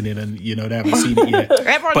anyone's listening and, you know, they haven't seen it yet.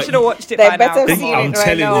 Everyone should have watched it They by better now. see it I'm right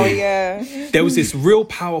telling now, you. yeah. There was this real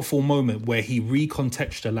powerful moment where he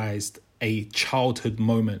recontextualized a childhood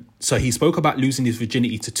moment. So he spoke about losing his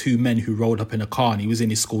virginity to two men who rolled up in a car, and he was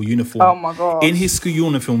in his school uniform. Oh my God. In his school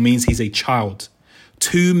uniform means he's a child.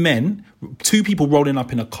 Two people rolling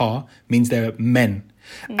up in a car means they're men.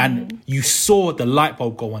 And you saw the light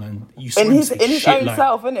bulb go on, and you saw in him his say own shit like,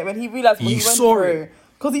 self, innit? When he realised what You he went saw through. it.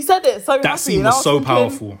 Because he said it so happy. That scene and I was so thinking,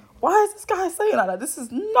 powerful. Why is this guy saying like that? This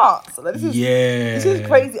is nuts. Like, this is Yeah.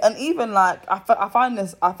 crazy. And even like I found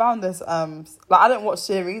this like I don't watch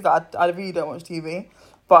series. I really don't watch TV,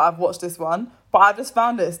 but I've watched this one. But I just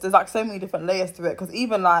found this. There's like so many different layers to it, because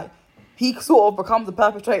even like he sort of becomes a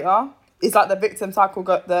perpetrator. It's like the victim cycle.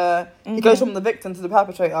 He goes from the victim to the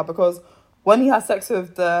perpetrator, because when he has sex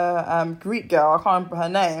with the Greek girl, I can't remember her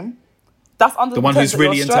name. That's under The one pretense who's that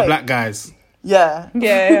really you're into straight. black guys. Yeah.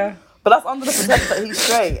 Yeah. But that's under the pretense that he's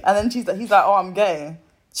straight, and then he's like, "Oh, I'm gay."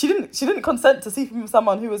 She didn't consent to sleeping with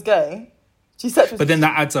someone who was gay. She said, But then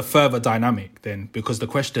that adds a further dynamic then, because the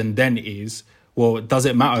question then is, well, does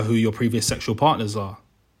it matter who your previous sexual partners are?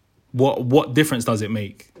 What difference does it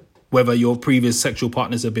make? Whether your previous sexual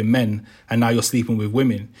partners have been men and now you're sleeping with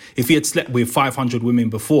women. If he had slept with 500 women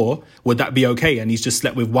before, would that be okay? And he's just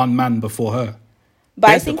slept with one man before her. But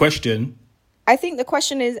There's the question. I think the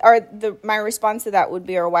question is, or my response to that would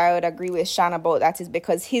be, or why I would agree with Shan about that, is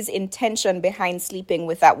because his intention behind sleeping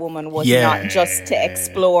with that woman was not just to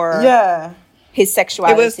explore his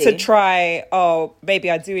sexuality. It was to try, maybe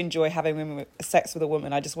I do enjoy having sex with a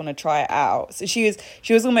woman. I just want to try it out. So she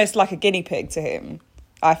was almost like a guinea pig to him,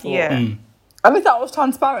 I thought. Yeah. And if that was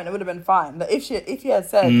transparent, it would have been fine. Like if he had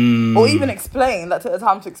said, or even explained, like took the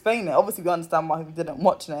time to explain it, obviously we understand why he didn't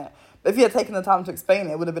watching it. But if he had taken the time to explain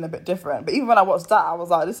it would have been a bit different. But even when I watched that, I was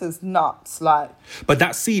like, this is nuts. Like, but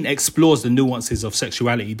that scene explores the nuances of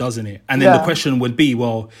sexuality, doesn't it? And then the question would be,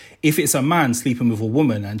 well, if it's a man sleeping with a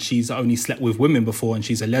woman and she's only slept with women before and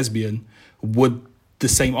she's a lesbian, would the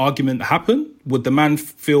same argument happen? Would the man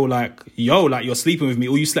feel like, yo, like you're sleeping with me,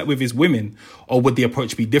 all you slept with is women? Or would the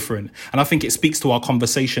approach be different? And I think it speaks to our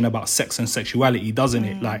conversation about sex and sexuality, doesn't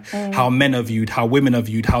it? Like how men are viewed, how women are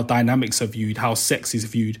viewed, how dynamics are viewed, how sex is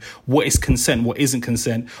viewed, what is consent, what isn't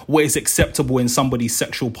consent, what is acceptable in somebody's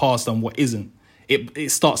sexual past and what isn't. It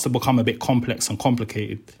starts to become a bit complex and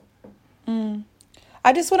complicated.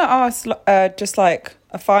 I just want to ask, just like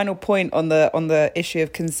a final point on the issue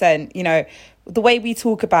of consent. You know, the way we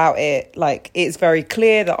talk about it, like it's very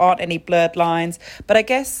clear, there aren't any blurred lines. But I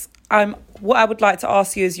guess what I would like to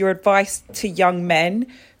ask you is your advice to young men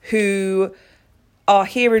who are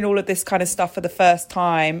hearing all of this kind of stuff for the first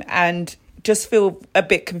time and just feel a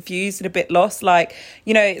bit confused and a bit lost. Like,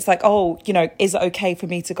 you know, it's like, oh, you know, is it okay for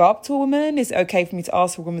me to go up to a woman? Is it okay for me to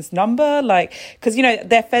ask for a woman's number? Like, because, you know,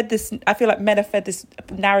 they're fed this, I feel like men are fed this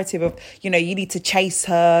narrative of, you know, you need to chase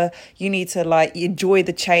her. You need to like enjoy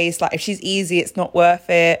the chase. Like if she's easy, it's not worth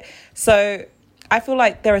it. So I feel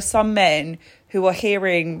like there are some men who are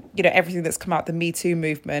hearing, you know, everything that's come out of the Me Too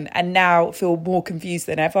movement and now feel more confused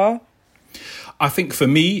than ever. I think for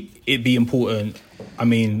me, it'd be important. I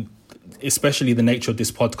mean, especially the nature of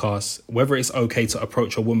this podcast, whether it's okay to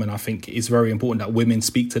approach a woman, I think it's very important that women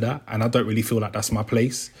speak to that. And I don't really feel like that's my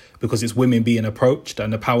place, because it's women being approached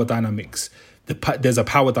and the power dynamics. There's a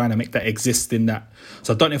power dynamic that exists in that.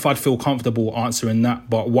 So I don't know if I'd feel comfortable answering that.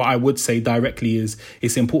 But what I would say directly is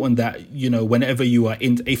it's important that, you know, whenever you are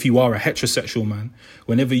if you are a heterosexual man,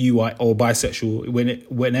 whenever you are, or bisexual,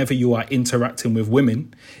 whenever you are interacting with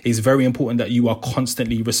women, it's very important that you are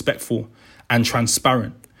constantly respectful and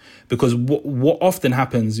transparent. Because what often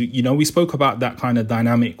happens, you know, we spoke about that kind of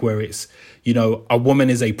dynamic where it's, you know, a woman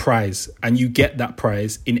is a prize and you get that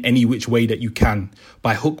prize in any which way that you can.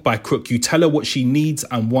 By hook, by crook, you tell her what she needs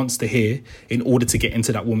and wants to hear in order to get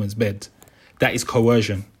into that woman's bed. That is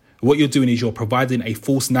coercion. What you're doing is you're providing a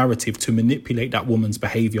false narrative to manipulate that woman's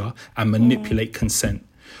behavior and manipulate consent.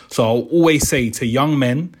 So I'll always say to young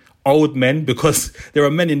men, old men, because there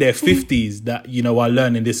are men in their 50s that, you know, are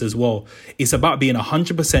learning this as well. It's about being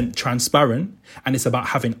 100% transparent and it's about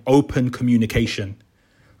having open communication.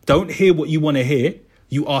 Don't hear what you want to hear.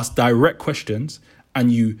 You ask direct questions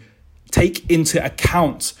and you take into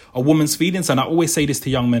account a woman's feelings. And I always say this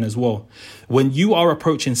to young men as well. When you are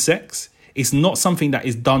approaching sex, it's not something that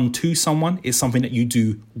is done to someone. It's something that you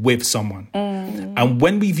do with someone. And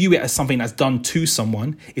when we view it as something that's done to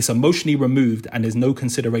someone, it's emotionally removed and there's no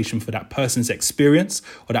consideration for that person's experience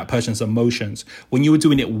or that person's emotions. When you are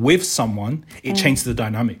doing it with someone, it changes the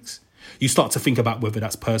dynamics. You start to think about whether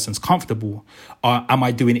that person's comfortable. Am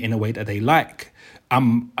I doing it in a way that they like?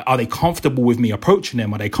 are they comfortable with me approaching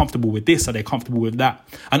them? Are they comfortable with this? Are they comfortable with that?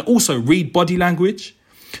 And also read body language.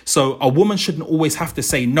 So a woman shouldn't always have to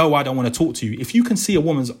say, no, I don't want to talk to you. If you can see a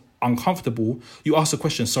woman's uncomfortable, you ask the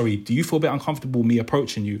question, sorry, do you feel a bit uncomfortable me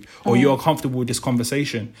approaching you? Or you're uncomfortable with this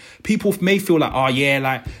conversation? People may feel like, oh yeah,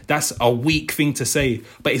 like that's a weak thing to say.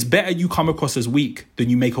 But it's better you come across as weak than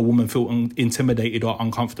you make a woman feel intimidated or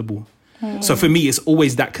uncomfortable. So for me, it's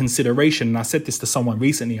always that consideration. And I said this to someone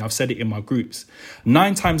recently. I've said it in my groups.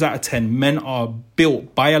 9 times out of 10, men are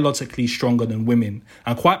built biologically stronger than women.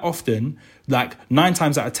 And quite often, like 9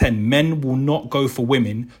 times out of 10, men will not go for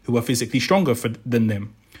women who are physically stronger than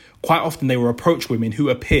them. Quite often, they will approach women who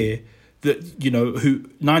appear that, you know, who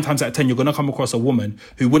 9 times out of 10, you're going to come across a woman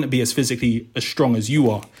who wouldn't be as physically as strong as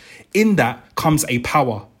you are. In that comes a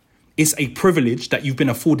power. It's a privilege that you've been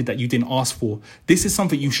afforded that you didn't ask for. This is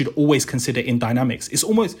something you should always consider in dynamics. It's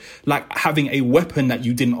almost like having a weapon that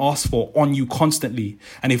you didn't ask for on you constantly.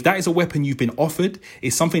 And if that is a weapon you've been offered,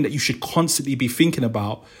 it's something that you should constantly be thinking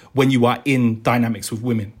about when you are in dynamics with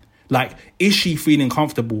women. Like, is she feeling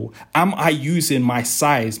comfortable? Am I using my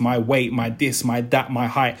size, my weight, my this, my that, my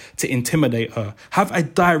height to intimidate her? Have a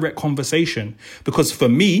direct conversation. Because for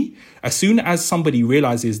me, as soon as somebody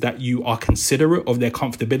realizes that you are considerate of their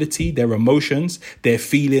comfortability, their emotions, their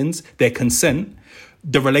feelings, their consent,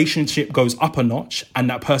 the relationship goes up a notch and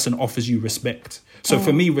that person offers you respect. So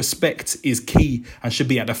for me, respect is key and should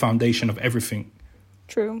be at the foundation of everything.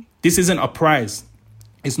 True. This isn't a prize.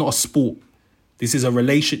 It's not a sport. These are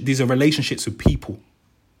relationships with people.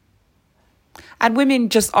 And women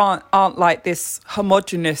just aren't like this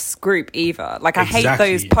homogenous group either. Like, I hate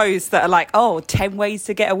those posts that are like, 10 ways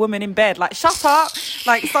to get a woman in bed. Like, shut up.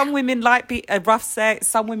 Like, some women like a rough sex.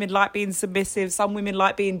 Some women like being submissive. Some women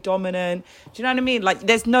like being dominant. Do you know what I mean? Like,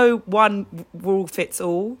 there's no one rule fits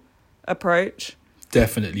all approach.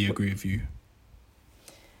 Definitely agree with you.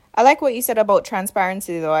 I like what you said about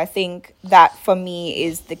transparency, though. I think that for me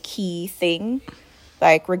is the key thing.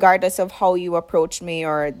 Like, regardless of how you approach me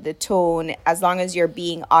or the tone, as long as you're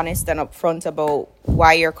being honest and upfront about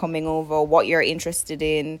why you're coming over, what you're interested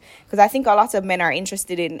in. Because I think a lot of men are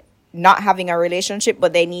interested in not having a relationship,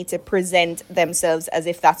 but they need to present themselves as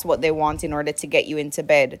if that's what they want in order to get you into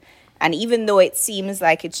bed. And even though it seems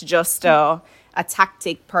like it's just a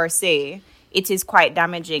tactic per se, it is quite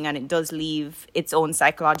damaging, and it does leave its own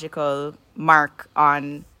psychological mark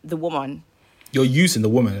on the woman. You're using the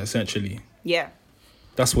woman, essentially. Yeah.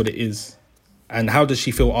 That's what it is. And how does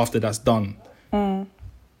she feel after that's done? So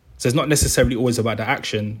it's not necessarily always about the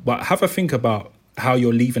action, but have a think about how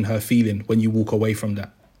you're leaving her feeling when you walk away from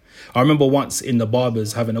that. I remember once in the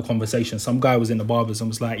barbers having a conversation. Some guy was in the barbers and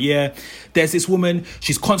was like, yeah, there's this woman.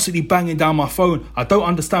 She's constantly banging down my phone. I don't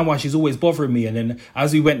understand why she's always bothering me. And then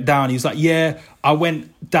as we went down, he was like, yeah, I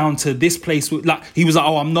went down to this place. Like, he was like,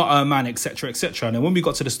 oh, I'm not a man, etc., etc. And then when we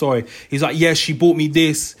got to the story, he's like, yeah, she bought me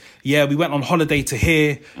this. Yeah, we went on holiday to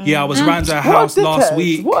here. Yeah, I was around her house last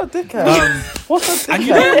week. What a dickhead. What a dickhead. And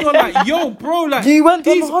you know, you're like, yo, bro, like, you went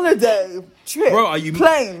on holiday trip. Bro, are you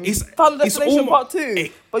plane? Found the destination part 2.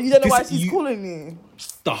 But you don't know why she's calling you.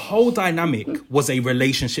 The whole dynamic was a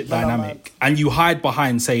relationship dynamic. And you hide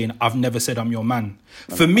behind saying, I've never said I'm your man.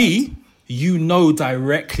 For me, you know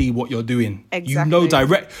directly what you're doing. Exactly. You know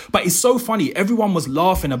direct. But it's so funny. Everyone was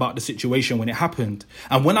laughing about the situation when it happened.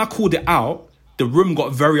 And when I called it out, the room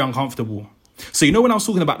got very uncomfortable. So you know when I was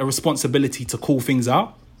talking about the responsibility to call things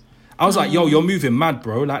out? I was like, yo, you're moving mad,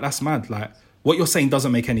 bro. Like, that's mad. Like, what you're saying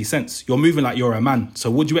doesn't make any sense. You're moving like you're a man. So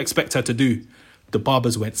what do you expect her to do? The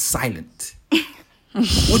barbers went silent.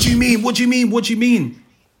 What do you mean? What do you mean? What do you mean?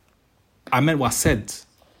 I meant what I said.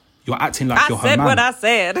 You're acting like you're her man. I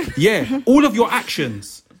said what I said. Yeah, all of your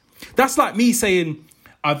actions. That's like me saying,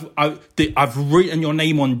 I've written your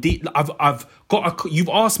name on I've got you've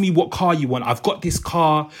asked me what car you want. I've got this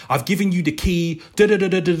car. I've given you the key.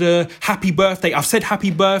 Happy birthday. I've said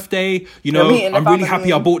happy birthday. You know, I'm really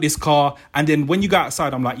happy I bought this car. And then when you go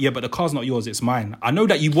outside, I'm like, yeah, but the car's not yours. It's mine. I know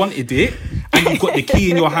that you wanted it and you've got the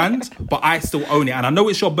key in your hand, but I still own it. And I know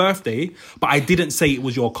it's your birthday, but I didn't say it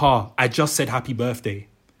was your car. I just said happy birthday.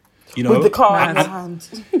 You know, with the car in his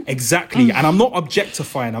hand. Exactly. And I'm not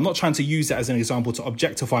objectifying. I'm not trying to use that as an example to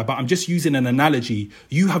objectify, but I'm just using an analogy.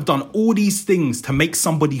 You have done all these things to make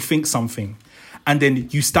somebody think something. And then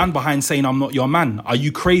you stand behind saying, I'm not your man. Are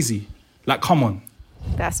you crazy? Like, come on.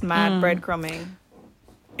 That's mad breadcrumbing.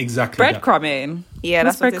 Exactly. Breadcrumbing? Yeah,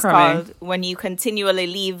 that's what it's called. When you continually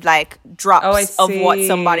leave, like, drops of what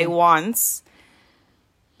somebody wants.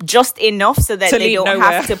 Just enough so that they don't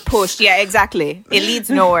have to push. Yeah, exactly. It leads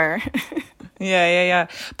nowhere. Yeah.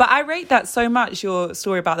 But I rate that so much, your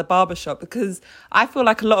story about the barbershop, because I feel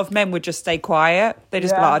like a lot of men would just stay quiet. They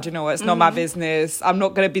just be like, oh, do you know what? It's not my business. I'm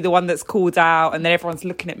not going to be the one that's called out. And then everyone's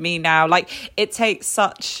looking at me now. Like, it takes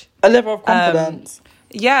such... a level of confidence.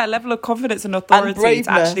 A level of confidence and authority and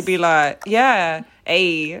to actually be like,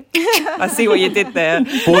 hey, I see what you did there.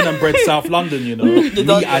 Born and bred South London, you know.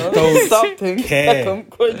 I don't care.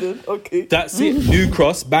 Okay. That's it. New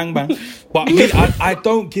Cross, bang, bang. But I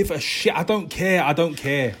don't give a shit. I don't care.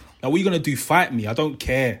 Now, what are you going to do? Fight me? I don't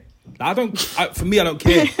care. For me, I don't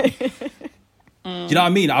care. You know what I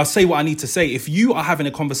mean? I'll say what I need to say. If you are having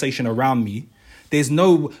a conversation around me,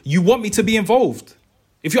 you want me to be involved.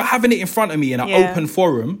 If you're having it in front of me in an open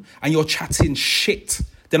forum and you're chatting shit,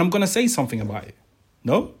 then I'm going to say something about it.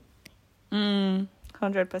 No? 100%.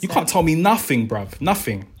 You can't tell me nothing, bruv.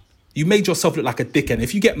 Nothing. You made yourself look like a dickhead.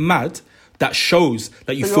 If you get mad, that shows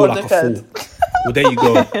that you feel like a fool. Well, there you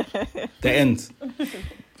go. The end.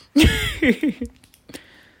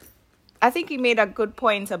 I think you made a good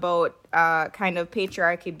point about kind of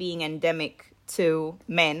patriarchy being endemic to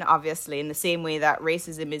men, obviously, in the same way that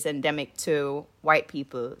racism is endemic to white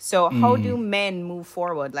people. So how do men move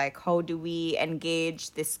forward? Like, how do we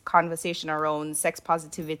engage this conversation around sex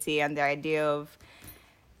positivity and the idea of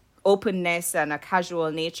openness and a casual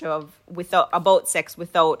nature about sex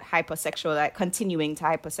without continuing to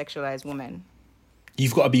hypersexualize women?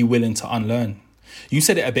 You've got to be willing to unlearn. You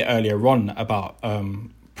said it a bit earlier on about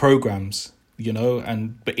programs, you know,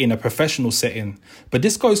 but in a professional setting. But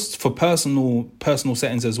this goes for personal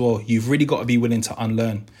settings as well. You've really got to be willing to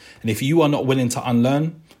unlearn. And if you are not willing to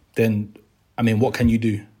unlearn, then, I mean, what can you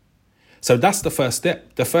do? So that's the first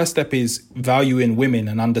step. The first step is valuing women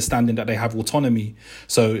and understanding that they have autonomy.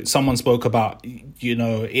 So someone spoke about, you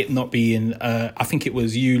know, it not being, I think it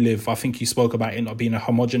was you, Liv. I think you spoke about it not being a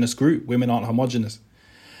homogenous group. Women aren't homogenous.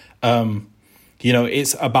 You know,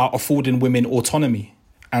 it's about affording women autonomy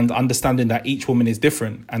and understanding that each woman is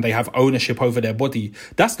different and they have ownership over their body.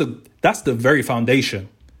 That's the very foundation.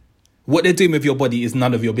 What they're doing with your body is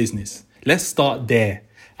none of your business. Let's start there,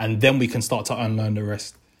 and then we can start to unlearn the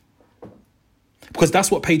rest. Because that's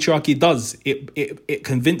what patriarchy does. It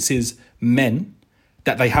convinces men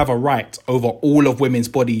that they have a right over all of women's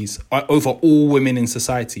bodies, over all women in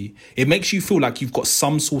society. It makes you feel like you've got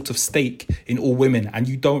some sort of stake in all women, and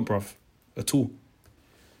you don't, bruv, at all.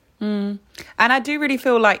 And I do really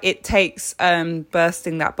feel like it takes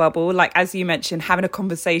bursting that bubble, like as you mentioned, having a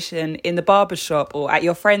conversation in the barbershop or at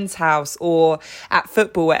your friend's house or at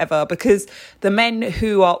football, whatever, because the men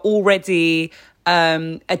who are already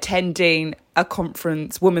attending a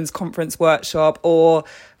women's conference workshop or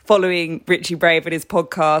following Richie Brave and his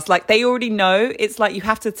podcast, like they already know. It's like you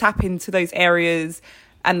have to tap into those areas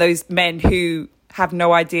and those men who have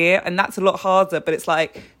no idea, and that's a lot harder, but it's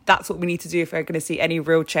like that's what we need to do if we're going to see any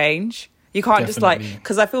real change. You can't just like,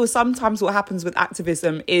 because I feel sometimes what happens with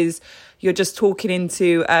activism is you're just talking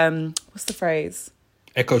into what's the phrase,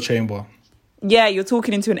 echo chamber. Yeah, you're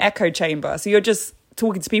talking into an echo chamber, so you're just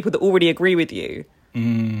talking to people that already agree with you.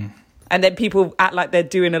 And then people act like they're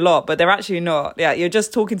doing a lot, but they're actually not. Yeah, you're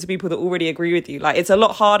just talking to people that already agree with you. Like, it's a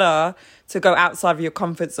lot harder to go outside of your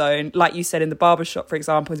comfort zone, like you said in the barbershop, for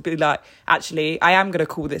example, to be like, actually, I am going to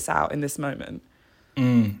call this out in this moment.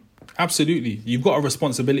 Absolutely. You've got a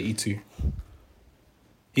responsibility to.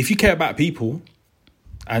 If you care about people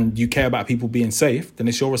and you care about people being safe, then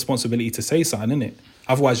it's your responsibility to say something, isn't it?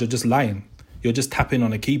 Otherwise, you're just lying. You're just tapping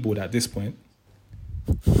on a keyboard at this point.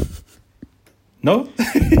 No?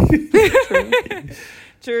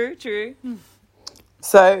 True.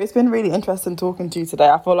 So it's been really interesting talking to you today.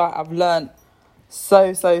 I feel like I've learned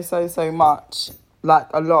so much, like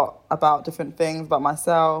a lot about different things, about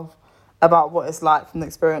myself, about what it's like from the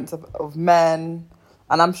experience of men.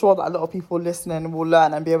 And I'm sure that a lot of people listening will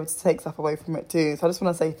learn and be able to take stuff away from it too. So I just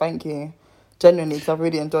want to say thank you, genuinely, because I've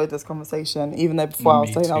really enjoyed this conversation, even though before I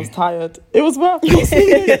was saying I was tired. It was worth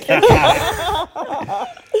it.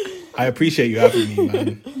 I appreciate you having me,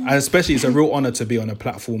 man. And especially, it's a real honour to be on a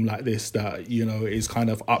platform like this that, you know, is kind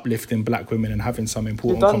of uplifting black women and having some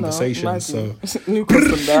important conversations. So, trust me,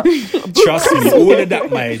 all of that,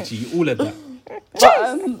 my G, all of that.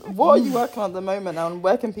 But, what are you working on at the moment, and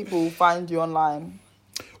where can people find you online?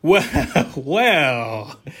 Well,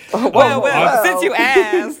 since you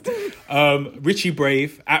asked. Richie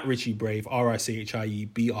Brave, at Richie Brave,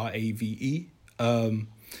 RICHIEBRAVE. And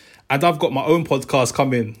I've got my own podcast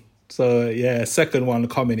coming. So yeah, second one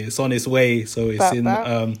coming. It's on its way. So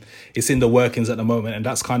it's in the workings at the moment, and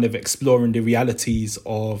that's kind of exploring the realities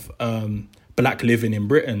of black living in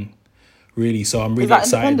Britain, really. So I'm really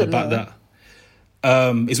excited about that.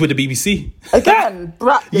 It's with the BBC. Again,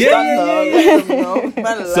 brat.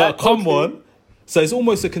 So come on. So it's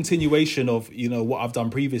almost a continuation of, you know, what I've done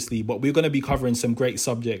previously, but we're going to be covering some great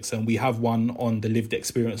subjects, and we have one on the lived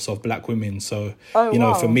experience of Black women. So,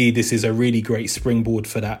 for me, this is a really great springboard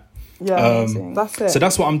for that. Yeah, that's it. So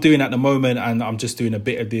that's what I'm doing at the moment, and I'm just doing a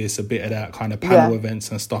bit of this, a bit of that, kind of panel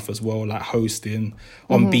events and stuff as well, like hosting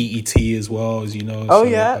on BET as well, as you know. Oh,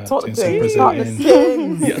 so, talk the things.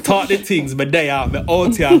 Talk the things, my day out, my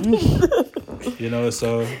old you know,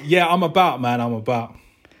 so yeah, I'm about.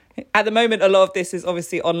 At the moment, a lot of this is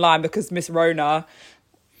obviously online because Miss Rona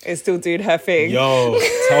is still doing her thing. Yo,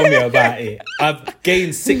 tell me about it. I've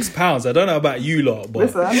gained 6 pounds. I don't know about you lot,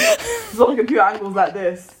 but... Listen, it's not a few angles like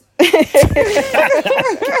this.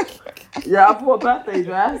 Yeah, I bought a birthday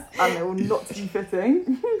dress and it will not be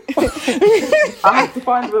fitting. I have to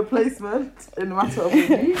find a replacement in a matter of a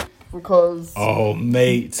week. Because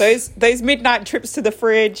mate, those midnight trips to the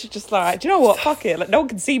fridge, just like, do you know what? Fuck it, like no one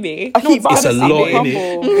can see me. It's a lot,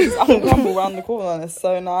 innit? It's apple crumble around the corner and it's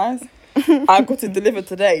so nice. I got it delivered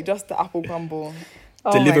today, just the apple crumble.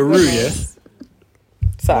 Deliveroo, yeah.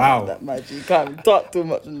 Sorry, wow, that magic. You can't talk too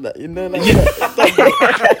much on that, you know. Like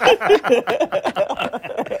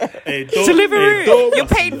Deliveroo, you're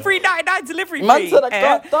paying $3.99 delivery fee. Man said I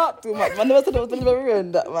can't talk too much. Man never said it was Deliveroo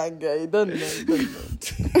and that, man, guy. You don't know.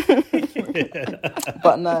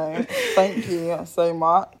 But no, thank you so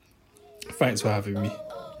much. Thanks for having me.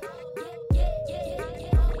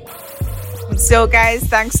 So guys,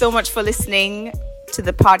 thanks so much for listening to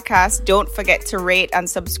the podcast. Don't forget to rate and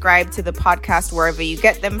subscribe to the podcast wherever you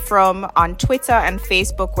get them from. On Twitter and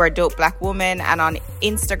Facebook, we're Dope Black Woman, and on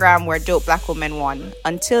Instagram, we're Dope Black Woman 1.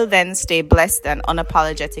 Until then, stay blessed and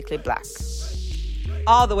unapologetically black.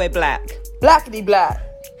 All the way black. Blackity black.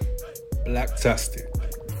 Blacktastic.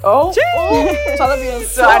 Trying to be a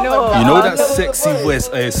I know. You know that sexy voice.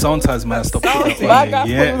 Sometimes, man, stop it. My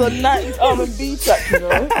guy put was a 90s R&B track, you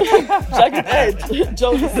know. Jagged Edge.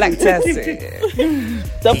 Jones. Blacktastic.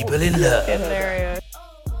 People in love. Hilarious.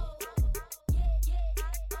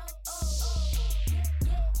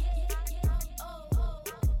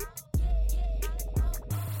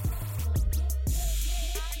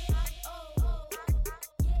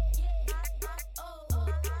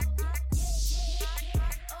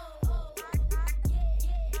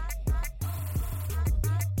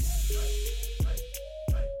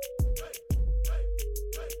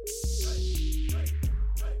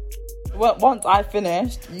 Once I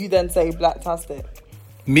finished, you then say Blacktastic.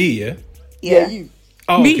 Me, yeah? Yeah, you.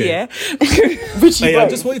 Oh, Me, okay. yeah. Hey, I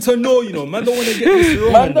just wanted to know, you know, man don't want to get this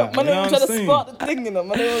wrong. Man don't want to spark the thing, you know.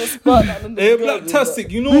 Man don't want to spark that. Hey, Blacktastic,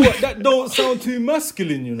 you know what? That don't sound too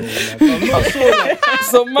masculine, you know. Like, I'm not sure. Like,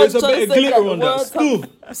 so man there's a bit of glitter on that still.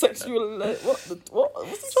 Sexual, like, what's he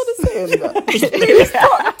trying to say in that?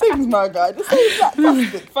 Spark the things, my guy. Just say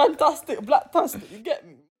Blacktastic. Fantastic, Blacktastic. You get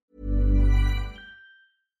me?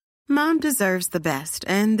 Mom deserves the best,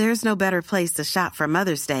 and there's no better place to shop for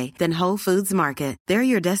Mother's Day than Whole Foods Market. They're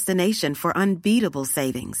your destination for unbeatable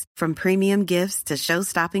savings, from premium gifts to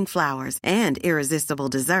show-stopping flowers and irresistible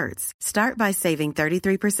desserts. Start by saving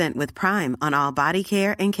 33% with Prime on all body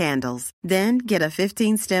care and candles. Then get a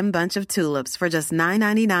 15-stem bunch of tulips for just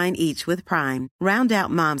 $9.99 each with Prime. Round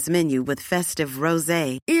out Mom's menu with festive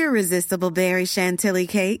rosé, irresistible berry chantilly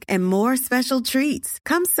cake, and more special treats.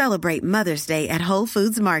 Come celebrate Mother's Day at Whole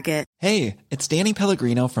Foods Market. Hey, it's Danny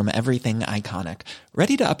Pellegrino from Everything Iconic.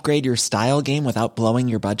 Ready to upgrade your style game without blowing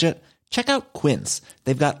your budget? Check out Quince.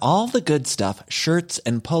 They've got all the good stuff, shirts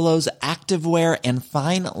and polos, activewear, and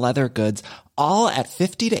fine leather goods, all at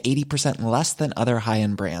 50 to 80% less than other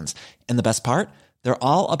high-end brands. And the best part? They're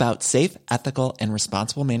all about safe, ethical, and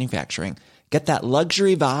responsible manufacturing. Get that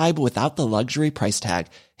luxury vibe without the luxury price tag.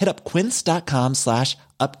 Hit up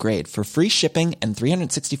quince.com/upgrade for free shipping and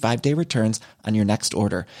 365-day returns on your next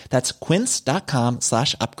order. That's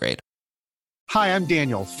quince.com/upgrade. Hi, I'm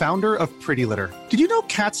Daniel, founder of Pretty Litter. Did you know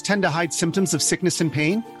cats tend to hide symptoms of sickness and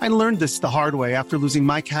pain? I learned this the hard way after losing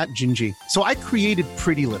my cat, Gingy. So I created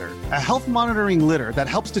Pretty Litter, a health monitoring litter that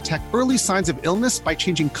helps detect early signs of illness by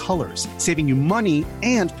changing colors, saving you money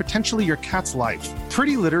and potentially your cat's life.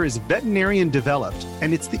 Pretty Litter is veterinarian developed,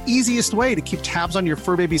 and it's the easiest way to keep tabs on your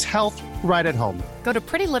fur baby's health right at home. Go to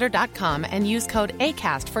prettylitter.com and use code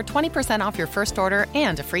ACAST for 20% off your first order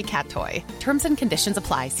and a free cat toy. Terms and conditions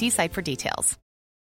apply. See site for details.